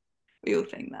 Standards. We all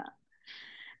think that.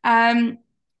 Um,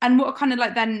 and what kind of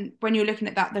like then when you're looking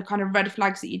at that, the kind of red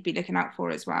flags that you'd be looking out for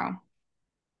as well?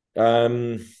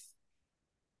 Um,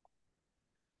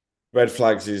 red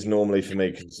flags is normally for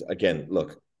me because again,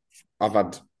 look, I've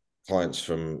had clients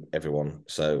from everyone,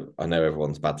 so I know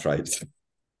everyone's bad traits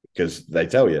because they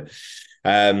tell you.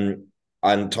 Um,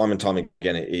 and time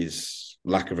again, it is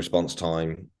lack of response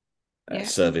time, Yeah,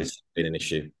 service being an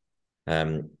issue.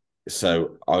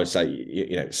 So I would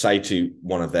say, say to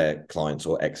one of their clients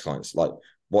or ex-clients, like,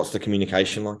 what's the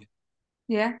communication like?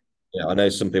 Yeah. Yeah, I know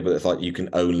some people that's like you can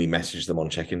only message them on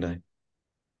check-in day.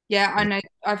 Yeah, I Yeah, know.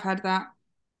 I've had that.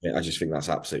 yeah, I just think that's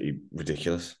absolutely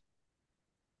ridiculous.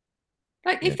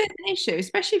 Like, Yeah. if there's an issue,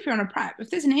 especially if you're on a prep, if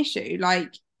there's an issue,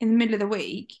 like in the middle of the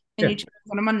week and Yeah. you check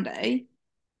on a Monday,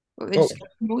 well, they Well, just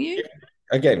call you.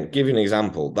 again, give you an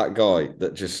example. That guy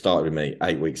that just started with me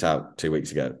 8 weeks out, 2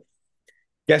 weeks ago.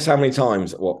 Guess how many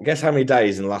times? What? Guess how many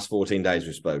days in the last 14 days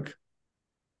we spoke?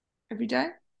 Every day.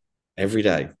 Every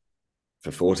day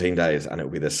for 14 days, and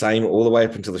it'll be the same all the way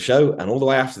up until the show and all the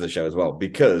way after the show as well.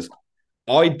 Because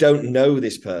I don't know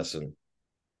this person.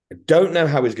 I don't know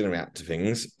how he's going to react to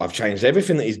things. I've changed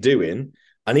everything that he's doing.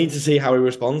 I need to see how he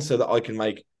responds so that I can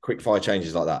make quick fire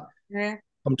changes like that. Yeah.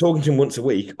 I'm talking to him once a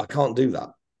week. I can't do that.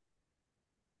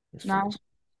 It's No. fucked.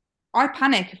 I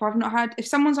panic if I've not heard, if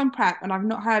someone's on prep and I've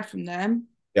not heard from them.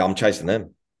 Yeah, I'm chasing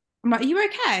them. I'm like, are you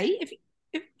okay?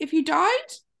 If you died?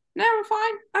 No, I'm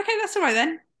fine. Okay, that's all right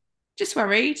then. Just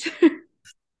worried.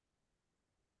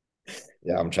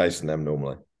 Yeah, I'm chasing them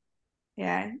normally.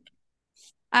 Yeah.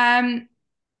 Um,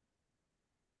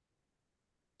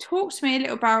 Talk to me a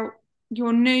little about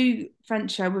your new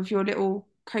venture with your little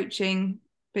coaching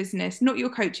business, not your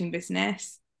coaching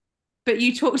business, but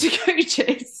you talk to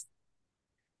coaches.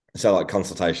 So like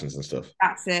consultations and stuff.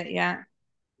 That's it, yeah.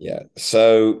 Yeah.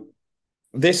 So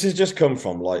this has just come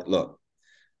from like, look,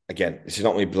 again, this is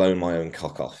not me blowing my own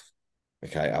cock off,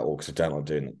 okay, at all, because I don't like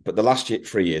doing it. But the last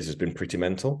 3 years has been pretty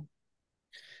mental.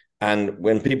 And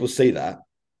when people see that,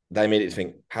 they immediately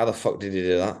think, how the fuck did you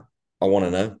do that? I want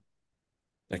to know.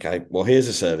 Okay, well, here's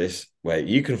a service where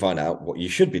you can find out what you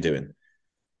should be doing.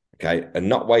 Okay, and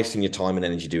not wasting your time and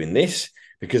energy doing this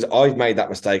because I've made that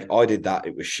mistake. I did that.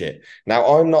 It was shit. Now,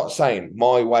 I'm not saying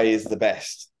my way is the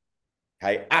best.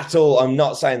 Okay, at all. I'm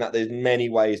not saying that there's many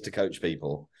ways to coach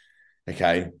people.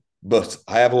 Okay, but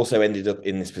I have also ended up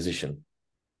in this position.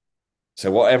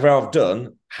 So whatever I've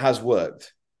done has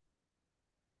worked.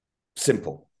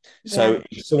 Simple. Yeah, So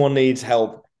if someone needs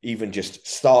help, even just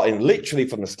starting literally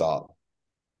from the start,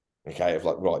 okay, of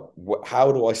like, right,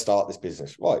 how do I start this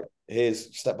business? Right,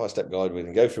 here's step-by-step guide. We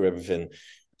can go through everything,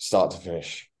 start to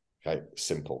finish. Okay,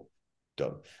 simple,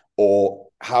 done. Or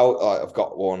how I've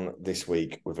got one this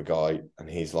week with a guy, and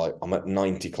he's like, I'm at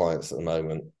 90 clients at the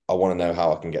moment. I want to know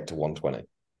how I can get to 120.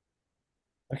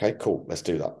 Okay, cool. Let's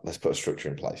do that. Let's put a structure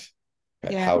in place.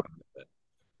 Okay, yeah, how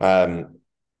um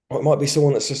it might be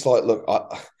someone that's just like, look,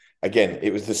 again,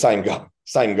 it was the same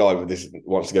guy with this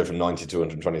wants to go from 90 to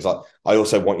 120. It's like, I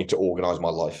also want you to organize my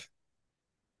life.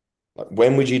 Like,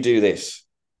 when would you do this?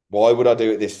 Why would I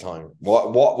do it this time?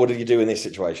 What would you do in this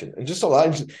situation? And just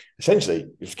like that, essentially,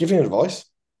 just giving advice,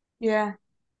 yeah,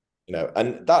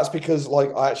 and that's because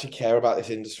like I actually care about this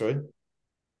industry.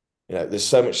 There's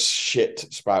so much shit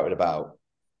sprouted about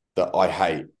that I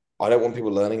hate. I don't want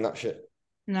people learning that shit.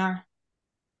 no.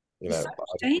 You There's so know,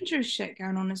 much dangerous shit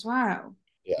going on as well.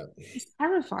 yeah, It's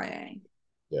terrifying.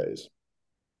 yeah, it is.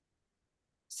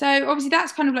 So obviously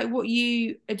that's kind of like what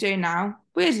you are doing now.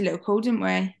 We had a little call, didn't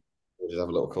we? We'll just have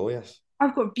a little call, yes.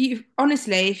 I've got beautiful,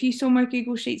 honestly, if you saw my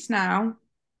Google Sheets now,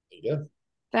 Yeah,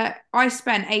 that I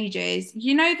spent ages,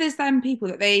 there's them people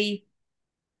that they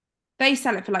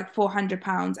sell it for like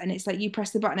 £400 and it's like you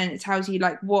press the button and it tells you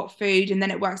like what food and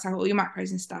then it works out all your macros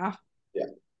and stuff. yeah.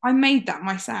 I made that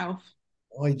myself.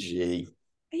 IG.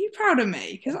 Are you proud of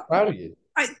me? Because Proud of you.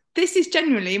 this is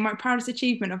genuinely my proudest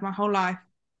achievement of my whole life.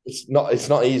 It's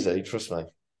not easy, trust me.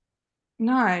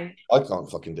 No, I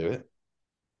can't fucking do it.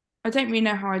 I don't really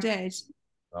know how I did.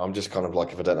 I'm just kind of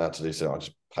like, if I don't know how to do so, I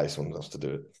just pay someone else to do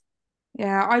it.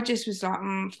 Yeah, I just was like,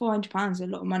 £400 is a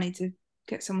lot of money to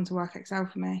get someone to work Excel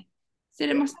for me. Did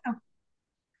it Yeah. myself.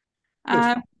 Good.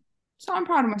 Um, so I'm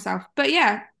proud of myself. But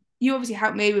yeah, you obviously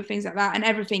helped me with things like that, and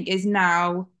everything is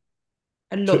now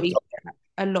a lot easier,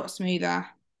 a lot smoother,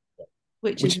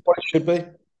 which Which is is what it should be.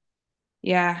 It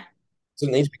yeah.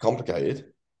 doesn't need to be complicated.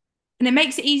 And it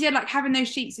makes it easier, like having those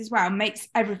sheets as well makes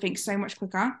everything so much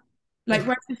quicker. Like Yeah.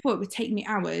 whereas before it would take me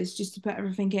hours just to put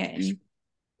everything in.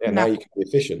 Yeah, now Now, you can be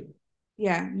efficient.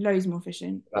 yeah, loads more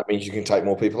efficient. That means you can take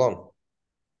more people on.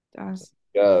 Does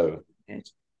Go. good.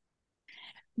 It's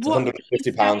What would you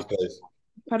say? £150, please.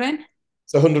 Pardon?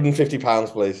 It's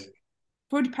 £150, please.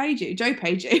 I've already paid you. Joe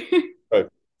paid you. Oh,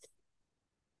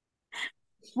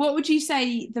 What would you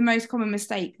say the most common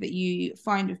mistake that you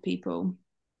find with people?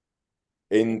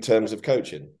 in terms of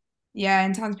coaching, Yeah,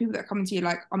 in terms of people that come to you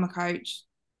like, I'm a coach.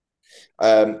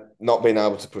 not being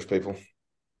able to push people,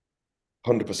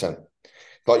 100%.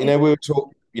 Like, Yeah, we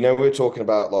were talking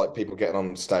about like people getting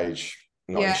on stage,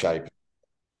 not in yeah, shape.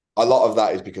 A lot of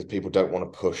that is because people don't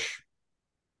want to push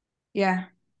Yeah.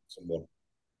 someone.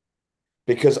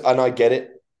 Because, and I get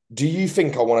it. Do you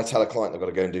think I want to tell a client they've got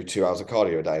to go and do 2 hours of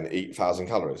cardio a day and eat 1,000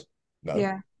 calories? No.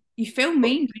 Yeah. You feel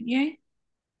mean, don't you?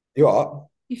 You are.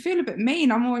 You feel a bit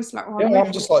mean. I'm always like, oh, Yeah, I'm really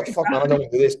I'm just like, fuck, man, I don't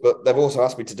want to do this, but they've also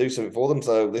asked me to do something for them,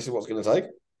 so this is what's going to take.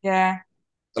 yeah.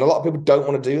 And a lot of people don't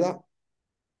want to do that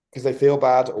because they feel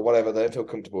bad or whatever. They don't feel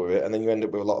comfortable with it, and then you end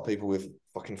up with a lot of people with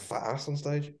fucking fat ass on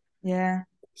stage. Yeah.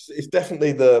 It's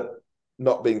definitely the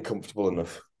not being comfortable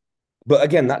enough. But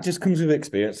again, that just comes with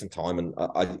experience and time, and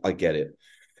I get it.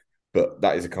 But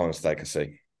that is a kind of mistake I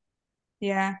see.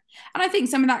 Yeah. And I think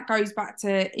some of that goes back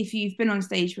to if you've been on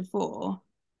stage before,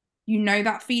 you know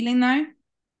that feeling though.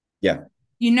 Yeah,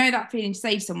 You know that feeling to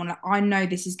say to someone, like, I know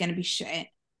this is going to be shit.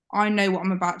 I know what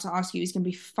I'm about to ask you is going to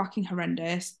be fucking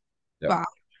horrendous. yeah, But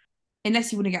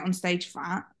unless you want to get on stage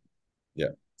fat, I yeah,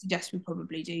 suggest we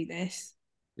probably do this.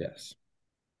 yes.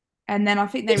 And then I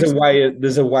think they There's a respect, way.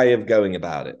 There's a way of going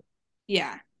about it.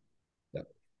 yeah. Yeah.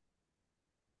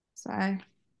 So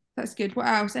that's good. What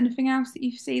else? Anything else that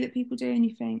you see that people do and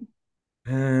you think,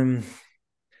 Um,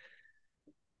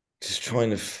 just trying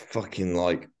to fucking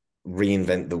like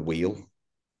reinvent the wheel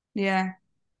yeah,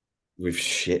 with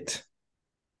shit.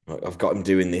 Like, I've got him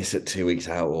doing this at 2 weeks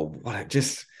out, or what?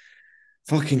 Just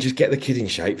fucking just get the kid in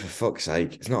shape for fuck's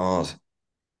sake. It's not hard.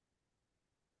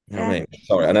 You know what yeah. I mean?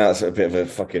 Sorry, I know that's a bit of a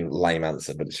fucking lame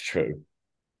answer, but it's true.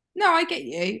 No, I get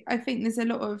you. I think there's a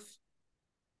lot of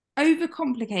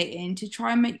overcomplicating to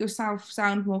try and make yourself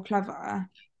sound more clever,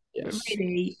 but Yes,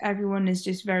 really everyone is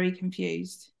just very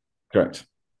confused. correct.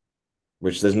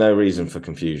 Which there's no reason for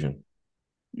confusion.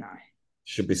 No,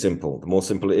 Should be simple. The more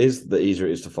simple it is, the easier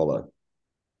it is to follow.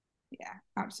 yeah,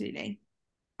 absolutely.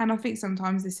 And I think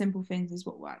sometimes the simple things is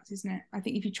what works, isn't it? I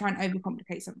think if you try and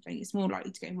overcomplicate something, it's more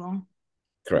likely to go wrong.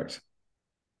 Correct.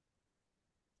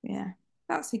 Yeah,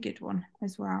 that's a good one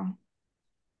as well.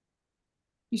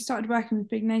 You started working with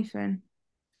Big Nathan,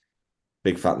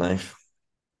 Big fat knife.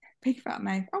 Big Fat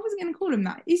Nave. I wasn't going to call him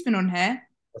that. He's been on here,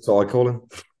 That's all I call him.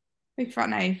 Big Fat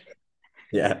Nave.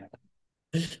 Yeah.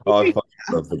 Oh, I fucking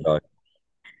love the guy.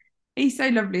 He's so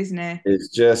lovely, isn't he? It's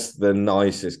just the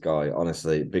nicest guy,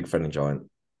 honestly. Big friendly giant.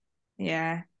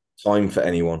 Yeah, Time for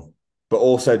anyone. But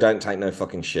also don't take no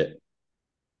fucking shit.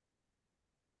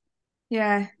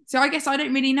 yeah. So I guess I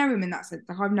don't really know him in that sense.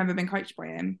 Like I've never been coached by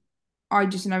him. I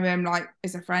just know him like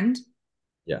as a friend.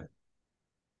 Yeah.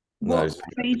 No, What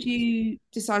made you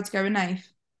decide to go with Nath?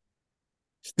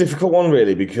 it's a difficult one,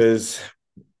 really, because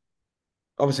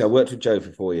obviously I worked with Joe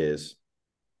for 4 years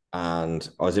and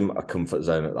I was in a comfort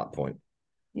zone at that point.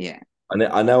 Yeah.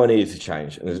 I know I needed to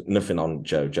change. And there's nothing on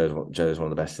Joe. Joe's one of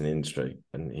the best in the industry,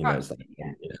 and he knows that. Absolutely.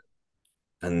 Yeah.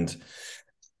 And, and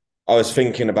I was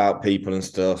thinking about people and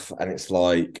stuff, and it's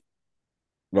like,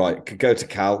 right, could go to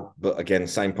Cal, but again,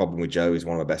 same problem with Joe. He's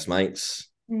one of my best mates.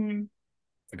 Mm,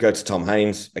 Could go to Tom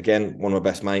Hames, again, one of my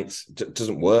best mates.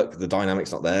 Doesn't work. The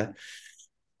dynamic's not there.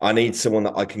 I need someone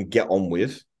that I can get on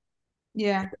with,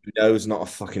 yeah. who knows not a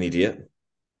fucking idiot.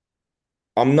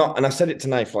 I'm not, and I said it to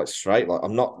Nath like straight, like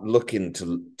I'm not looking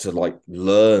to like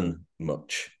learn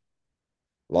much.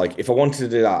 Like if I wanted to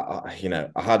do that,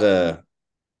 I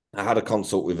had a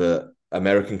consult with a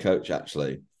American coach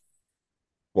actually,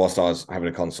 whilst I was having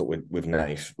a consult with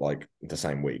Nath like the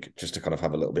same week, just to kind of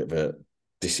have a little bit of a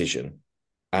decision.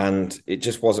 And it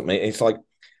just wasn't me. It's like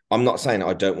I'm not saying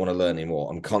I don't want to learn anymore.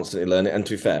 I'm constantly learning. And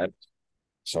to be fair,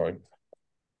 sorry,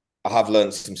 I have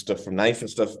learned some stuff from Nath and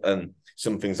stuff, and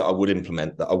some things that I would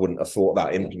implement that I wouldn't have thought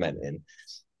about implementing.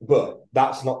 But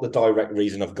that's not the direct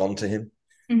reason I've gone to him.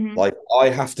 Hmm. Like I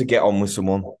have to get on with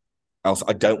someone else.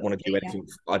 I don't want to do Yeah. anything.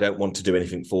 I don't want to do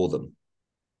anything for them.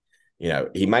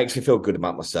 He makes me feel good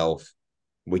about myself.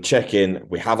 We check in,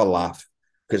 we have a laugh,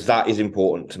 because that is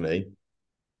important to me.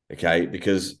 Okay.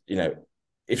 Because,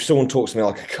 if someone talks to me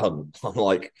like a cunt, I'm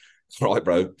like, right,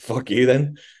 bro, fuck you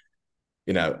then.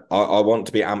 I want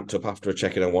to be amped up after a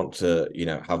check in. I want to,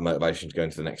 have motivation to go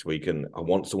into the next week. And I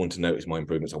want someone to notice my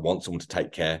improvements. I want someone to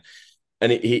take care.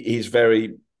 And he's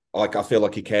very, like, I feel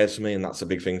like he cares for me. And that's a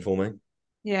big thing for me.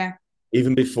 Yeah.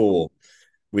 Even before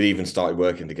we'd even started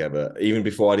working together, even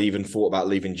before I'd even thought about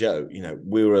leaving Joe,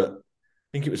 we were at, I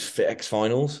think it was FitX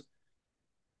finals,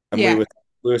 and we Yeah. were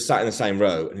we were sat in the same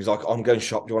row, and he's like, "Oh, I'm going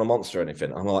shop. Do you want a monster or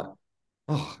anything?" I'm like,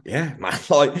 "Oh yeah, man."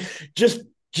 Like, just do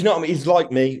you know what I mean? He's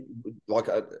like me. Like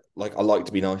I like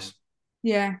to be nice. Do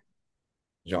Yeah.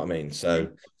 you know what I mean?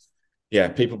 So yeah,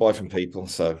 people buy from people.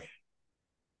 So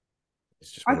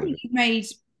it's just I one of think the you've made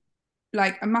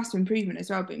like a massive improvement as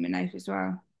well, being with Nath as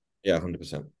well. yeah,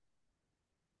 100%.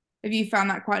 Have you found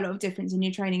that quite a lot of difference in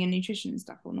your training and nutrition and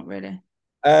stuff, or not really?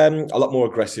 A lot more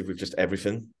aggressive with just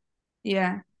everything.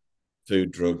 Yeah.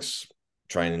 Food, drugs,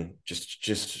 training,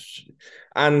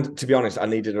 and to be honest, I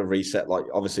needed a reset. Like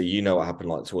obviously, you know what happened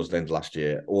like towards the end of last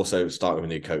year. Also, starting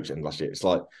with a new coach in last year. It's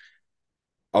like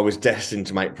I was destined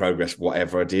to make progress,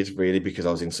 whatever I did, really, because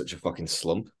I was in such a fucking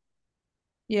slump.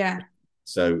 Yeah.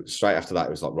 So straight after that,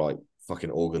 it was like, right,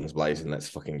 fucking organs blazing, let's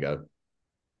fucking go.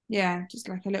 Yeah. Just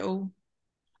like a little.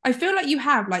 I feel like you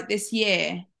have like this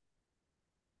year,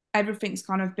 everything's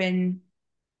kind of been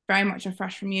very much a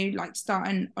fresh from you, like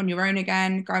starting on your own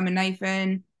again, going with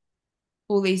Nathan,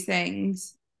 all these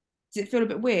things. Does it feel a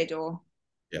bit weird or?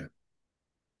 Yeah,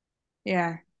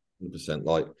 Yeah. 100%.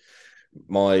 Like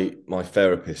my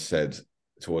therapist said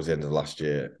towards the end of last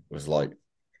year was like,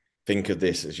 think of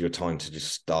this as your time to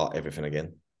just start everything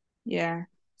again. Yeah.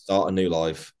 Start a new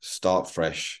life, start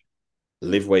fresh,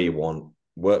 live where you want,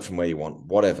 work from where you want,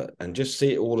 whatever, and just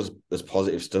see it all as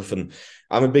positive stuff. And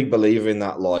I'm a big believer in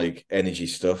that like energy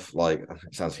stuff. Like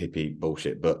it sounds hippie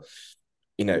bullshit, but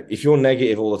if you're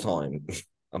negative all the time,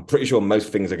 I'm pretty sure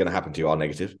most things that are going to happen to you are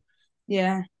negative.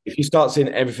 Yeah. If you start seeing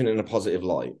everything in a positive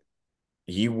light,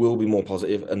 you will be more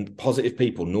positive, and positive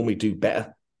people normally do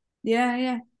better. Yeah.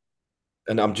 Yeah.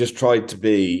 And I'm just trying to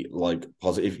be like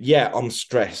positive. Yeah, I'm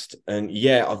stressed, and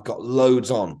yeah, I've got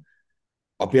loads on.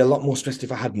 I'd be a lot more stressed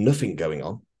if I had nothing going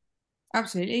on.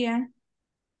 Absolutely. Yeah.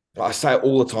 I say it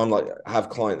all the time. Like I have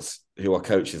clients who are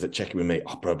coaches that check in with me.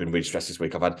 Oh, bro, I've been really stressed this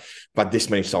week. I've had this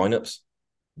many signups.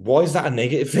 Why is that a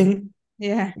negative thing?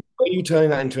 Yeah. Why are you turning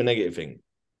that into a negative thing?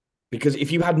 Because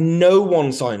if you had no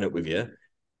one sign up with you,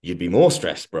 you'd be more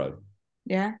stressed, bro.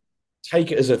 Yeah.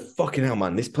 Take it as a fucking hell,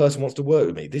 man. This person wants to work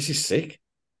with me. This is sick.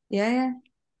 Yeah.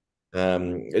 Yeah.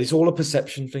 It's all a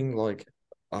perception thing. Like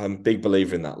I'm a big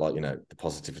believer in that, like, the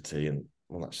positivity and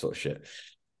all that sort of shit.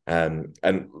 And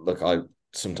look, I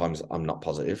sometimes I'm not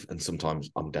positive and sometimes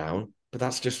I'm down, but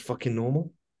that's just fucking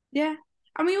normal. Yeah.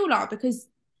 And we all are because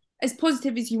as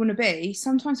positive as you want to be,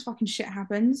 sometimes fucking shit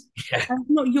happens. Yeah. And it's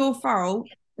not your fault.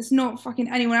 It's not fucking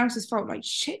anyone else's fault. Like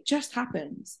shit just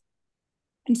happens.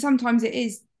 And sometimes it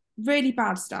is really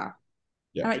bad stuff.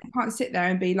 Yeah. And like you can't sit there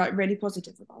and be like really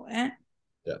positive about it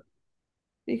Yeah.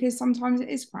 because sometimes it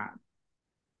is crap.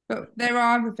 But there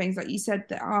are other things, like you said,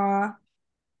 that are.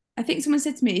 I think someone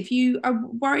said to me, if you are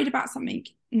worried about something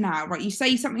now, right, you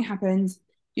say something happens,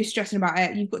 you're stressing about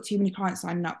it, you've got too many clients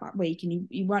signing up that week and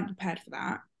you weren't prepared for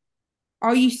that.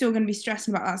 Are you still going to be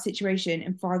stressing about that situation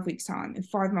in 5 weeks' time, in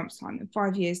 5 months' time, in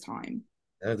 5 years' time?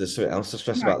 No, there's something else to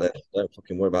stress No. about this. Don't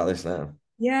fucking worry about this now.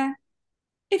 Yeah.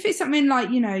 If it's something like,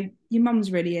 your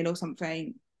mum's really ill or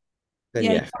something, Then yeah,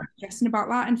 you yeah. might be stressing about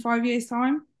that in 5 years'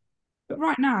 time. But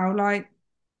right now, like,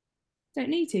 don't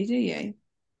need to, do you?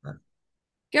 No.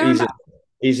 Going Easier back,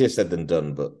 easier said than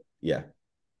done, but yeah.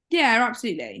 yeah,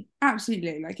 absolutely.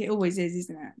 Absolutely. Like it always is,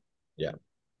 isn't it? Yeah.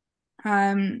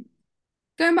 Um,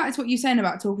 Going back to what you're saying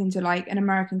about talking to like an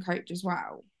American coach as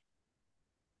well,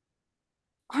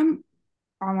 I'm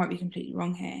I might be completely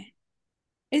wrong here.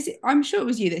 Is it? I'm sure it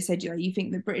was you that said you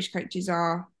think that British coaches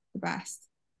are the best.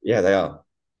 Yeah, they are.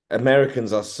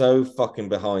 Americans are so fucking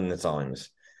behind the times.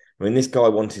 I mean, this guy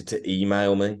wanted to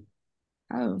email me.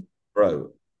 Oh,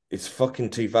 Bro, it's fucking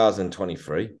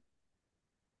 2023.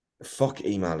 Fuck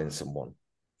emailing someone.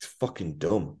 It's fucking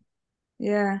dumb.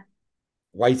 yeah.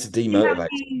 Way to Email demotivate.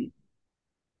 you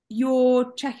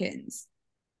your check-ins.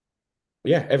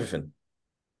 Yeah, everything.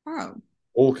 Oh,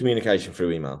 All communication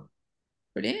through email.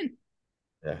 brilliant.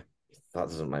 Yeah, that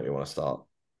doesn't make me want to start.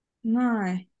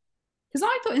 No, because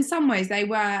I thought in some ways they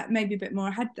were maybe a bit more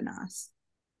ahead than us.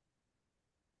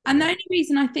 And the No. only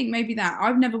reason I think maybe that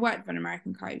I've never worked for an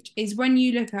American coach is when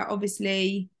you look at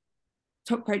obviously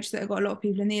top coaches that have got a lot of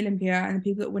people in the Olympia and the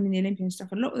people that win in the Olympia and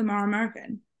stuff, a lot of them are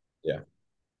American. Yeah,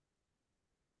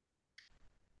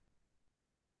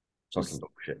 fucking Just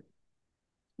bullshit.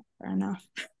 fair enough.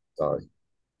 Sorry.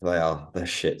 They are. They're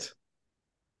shit.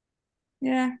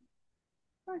 Yeah.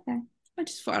 Okay. I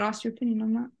just thought I'd ask your opinion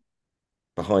on that.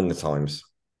 Behind the times.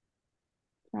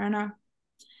 Fair enough.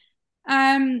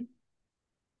 Um,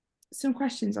 some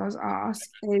questions I was asked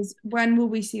is when will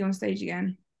we see you on stage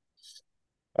again?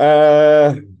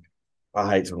 Uh, I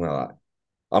hate talking about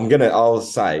that. I'll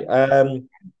say, I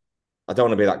don't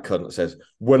want to be that cunt that says,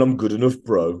 when I'm good enough,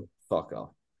 bro. Fuck off.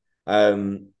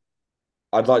 Um,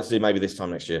 I'd like to do maybe this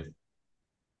time next year.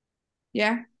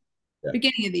 Yeah. Yeah.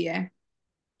 Beginning of the year.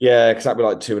 Yeah, because that'd be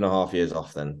like 2.5 years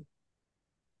off then.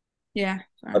 Yeah,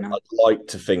 fair I'd, enough. I'd like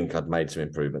to think I'd made some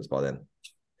improvements by then.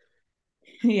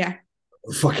 Yeah.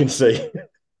 We'll fucking see.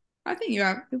 I think you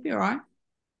have. You'll be all right.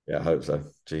 Yeah, I hope so.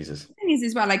 Jesus. The thing is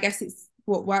as well, I guess it's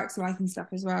what work's like and stuff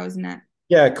as well, isn't it?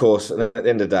 Yeah, of course. And at the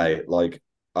end of the day, like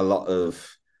a lot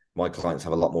of my clients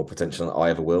have a lot more potential than I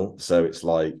ever will. So it's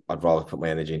like I'd rather put my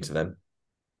energy into them.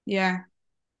 Yeah.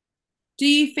 Do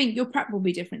you think your prep will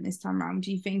be different this time around?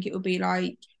 Do you think it will be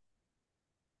like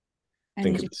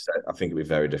any different? I think it'd be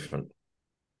very different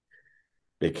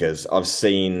because I've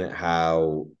seen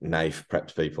how Nath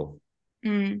preps people.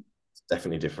 Mm, It's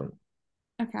definitely different,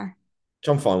 okay. which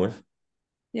I'm fine with.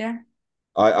 Yeah.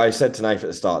 I said to Nath at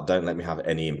the start, don't let me have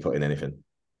any input in anything.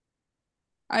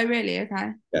 Oh, really?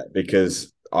 Okay. Yeah,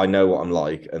 because I know what I'm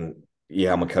like, and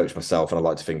yeah, I'm a coach myself, and I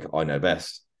like to think I know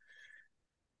best.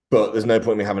 But there's no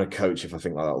point in me having a coach if I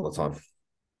think like that all the time.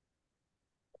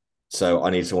 So I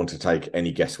need someone to take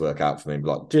any guesswork out for me and be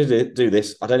like, do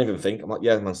this. I don't even think. I'm like,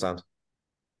 yeah, man, sound.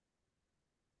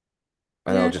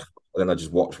 And Yeah. I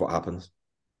just watch what happens.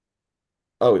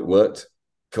 Oh, it worked.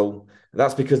 Cool.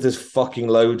 That's because there's fucking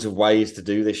loads of ways to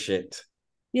do this shit.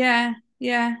 Yeah.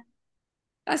 Yeah.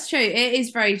 That's true. It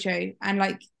is very true. And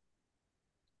like,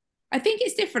 I think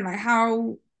it's different, like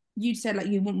how you said, like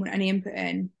you wouldn't want any input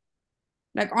in.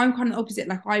 Like I'm kind of opposite.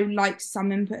 Like I like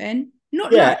some input in,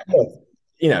 not low. Yeah.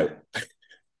 You know,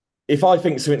 if I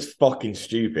think something's fucking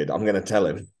stupid, I'm going to tell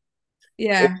him.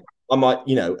 Yeah. I might,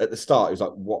 at the start, it was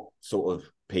like, what sort of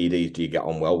PDs do you get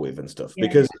on well with and stuff? Yeah.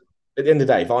 Because at the end of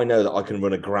the day, if I know that I can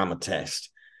run a grammar test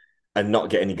and not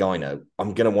get any gyno,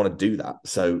 I'm going to want to do that.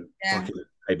 So, Yeah. fucking,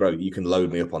 hey, bro, you can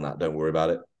load me up on that. Don't worry about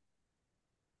it.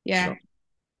 Yeah.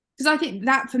 Because I think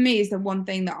that for me is the one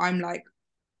thing that I'm like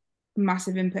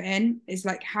massive input in is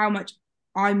like how much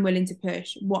I'm willing to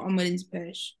push, what I'm willing to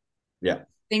push, Yeah.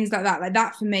 things like that. Like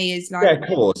that for me is Yeah, like, of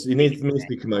course. There needs to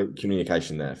be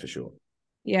communication there for sure.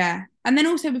 yeah. And then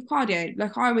also with cardio,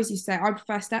 like I always used to say, I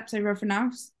prefer steps over everything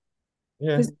else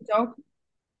Yeah. because the dog,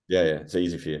 Yeah. Yeah. It's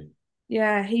easy for you.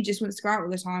 yeah, he just wants to go out all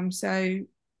the time. So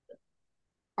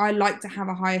I like to have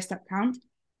a higher step count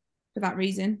for that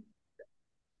reason.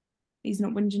 He's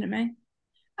not whinging at me.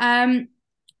 Um,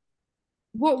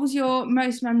 what was your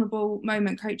most memorable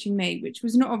moment coaching me, which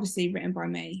was not obviously written by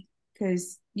me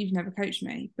because you've never coached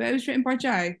me, but it was written by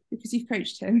Joe because you've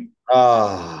coached him.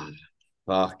 Ah,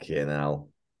 fucking hell.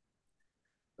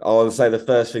 I would say the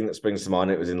first thing that springs to mind,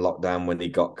 it was in lockdown when he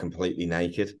got completely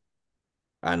naked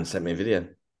and sent me a video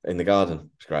in the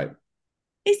garden. It's great.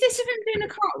 Is this of him doing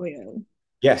a cartwheel?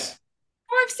 Yes.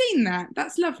 Oh, I've seen that.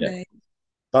 That's Yeah. lovely.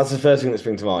 That's the first thing that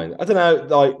springs to mind. I don't know,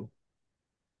 like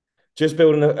just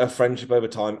building a friendship over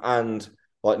time and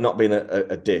like not being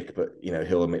a dick, but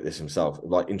he'll admit this himself,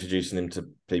 like introducing him to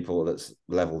people that's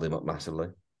leveled him up massively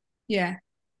Yeah.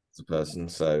 as a person.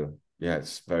 So yeah,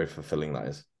 it's very fulfilling, that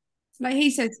is. Like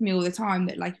he said to me all the time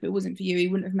that like if it wasn't for you, he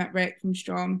wouldn't have met Rick from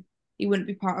Strom. He wouldn't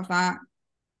be part of that.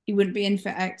 He wouldn't be in for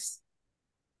X.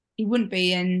 He wouldn't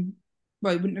be in.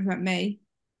 Well, he wouldn't have met me.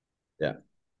 Yeah.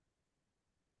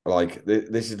 Like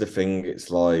this is the thing. It's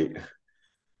like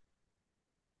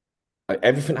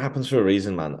everything happens for a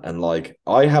reason, man. And like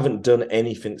I haven't done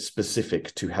anything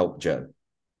specific to help Joe.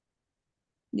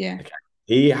 Yeah. Okay.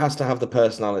 He has to have the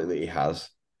personality that he has.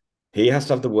 He has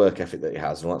to have the work ethic that he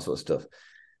has and all that sort of stuff.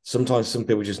 Sometimes some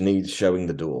people just need showing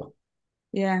the door.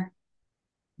 Yeah.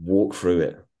 Walk through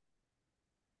it.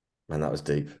 Man, that was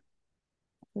deep.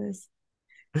 Was.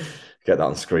 Get that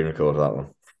on screen recorder, that one.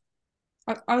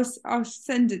 I'll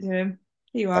send it to him.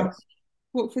 Here you are. Thanks.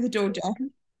 Walk through the door, Joe.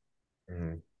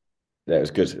 Mhm. Yeah, it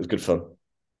was good. It was good fun.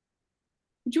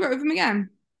 Would you work with him again?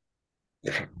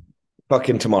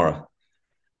 Fucking tomorrow.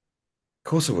 Of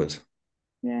course I would.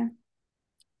 Yeah.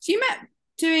 So you met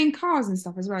doing cars and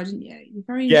stuff as well, didn't you? You're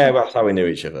very Yeah, interesting. well, that's how we knew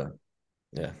each other.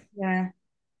 Yeah. Yeah.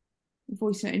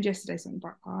 Voice noted yesterday something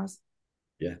about cars.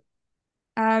 Yeah.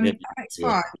 Yeah. Yeah.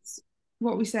 X5s.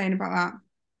 What are we saying about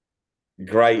that?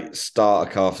 Great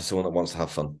starter car for someone that wants to have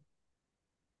fun.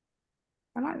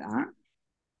 I like that.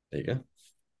 There you go.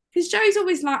 Because Joe's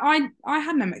always like, I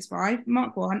had an MX5,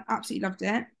 Mark 1, absolutely loved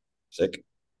it. Sick.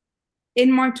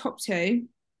 In my top two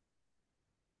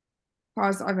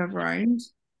cars that I've ever owned.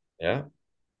 Yeah.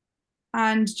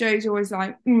 And Joe's always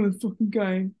like, oh, fucking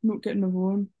go, not getting another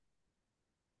one.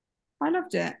 I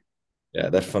loved it. Yeah,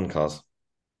 they're fun cars.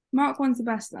 Mark 1's the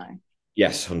best though.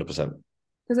 Yes, 100%.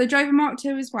 Because I drove a Mark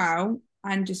 2 as well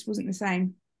and just wasn't the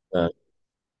same. Uh,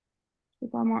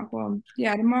 Goodbye, Mark 1.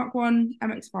 Yeah, the Mark 1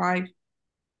 MX5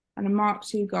 and a Mark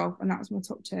 2 Golf, and that was my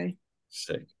top two.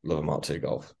 Sick. Love a Mark II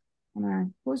Golf. I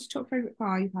know. What's your top favourite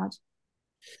car you've had?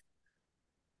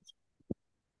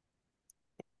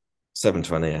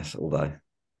 720S all day.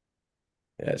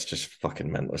 Yeah, it's just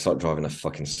fucking mental. It's like driving a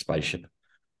fucking spaceship.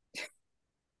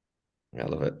 Yeah, I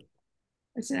love it.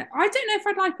 I don't know if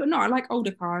I'd like it or not. I like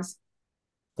older cars.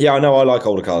 Yeah, I know. I like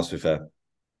older cars, to be fair.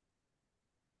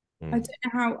 I Mm. don't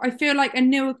know how. I feel like a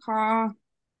newer car.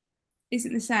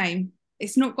 isn't the same.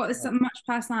 It's not got as much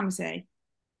personality.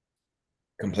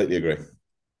 Completely agree.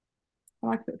 I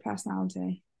like a bit of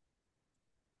personality.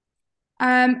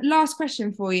 Last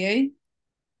question for you.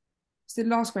 So the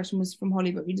last question was from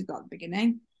Holly, but we did that at the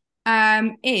beginning.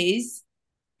 Is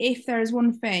if there is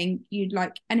one thing you'd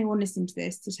like anyone listening to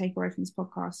this to take away from this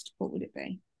podcast, what would it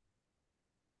be?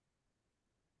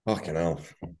 Fucking hell.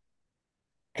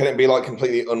 Can it be like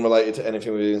completely unrelated to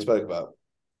anything we even spoke about?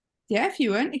 Yeah, if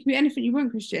you want, it can be anything you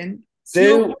want, Christian. It's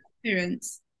your Do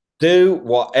experience. do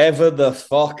whatever the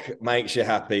fuck makes you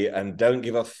happy and don't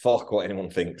give a fuck what anyone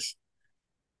thinks.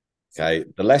 Okay.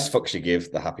 The less fucks you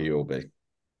give, the happier you'll be.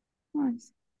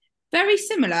 Nice. Very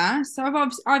similar. So I've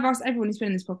asked everyone who's been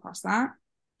in this podcast that.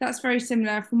 That's very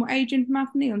similar from what Adrian from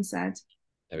Alpha Neon said.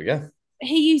 There we go.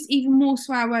 He used even more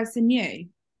swear words than you.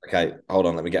 Okay, hold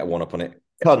on, let me get a one up on it.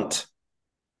 Cunt.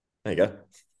 There you go.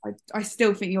 I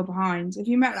still think you're behind. Have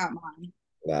you met that man?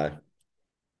 No.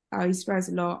 Oh, he swears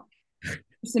a lot.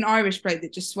 It's an Irish bloke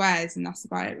that just swears, and that's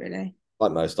about it, really.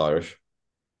 Like most Irish.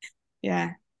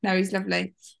 Yeah. No, he's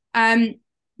lovely. Um,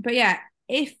 but yeah,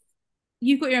 if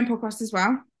you've got your own podcast as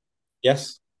well,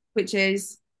 Yes. which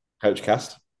is Coach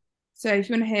Cast. so if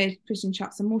you want to hear Christian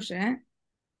chat some more shit,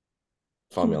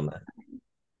 Find me on there.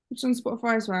 it's on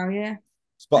Spotify as well, yeah. And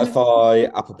Spotify,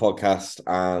 Apple Podcast,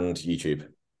 and YouTube.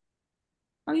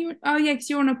 oh yeah, because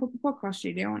you're on a proper podcast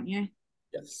studio, aren't you?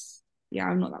 Yes. Yeah,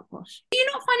 I'm not that posh. Do you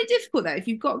not find it difficult though if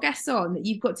you've got guests on that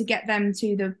you've got to get them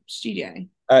to the studio?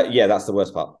 Yeah, that's the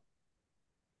worst part.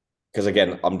 Because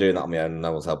again, I'm doing that on my own and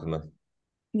no one's helping me.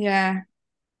 Yeah,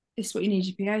 it's what you need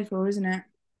your PA for, isn't it?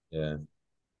 Yeah.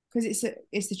 Because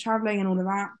it's the traveling and all of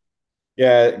that.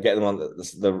 Yeah, get them on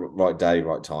the right day,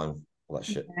 right time, all that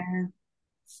shit. Yeah.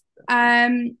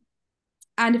 Um,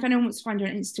 and if anyone wants to find you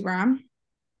on Instagram,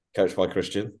 Coached by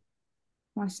Christian.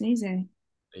 nice and easy.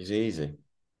 Easy, easy.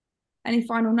 Any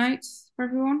final notes for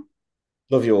everyone?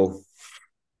 Love you all.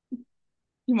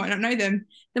 You might not know them.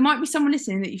 There might be someone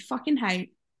listening that you fucking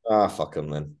hate. Ah, fuck them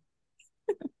then.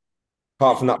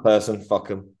 Apart from that person, fuck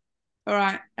them. All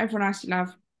right, everyone else you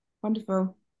love.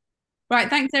 Wonderful. Right,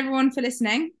 thanks everyone for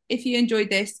listening. If you enjoyed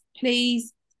this,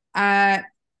 please press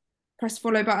the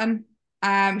follow button,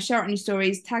 share it on your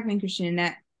stories, tag me and Christian in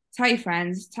it, tell your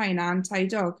friends, tell your nan, tell your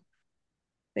dog.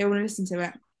 They all want to listen to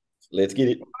it. Let's get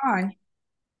it. Bye.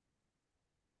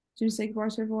 Do you want to say goodbye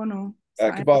to everyone or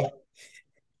Goodbye.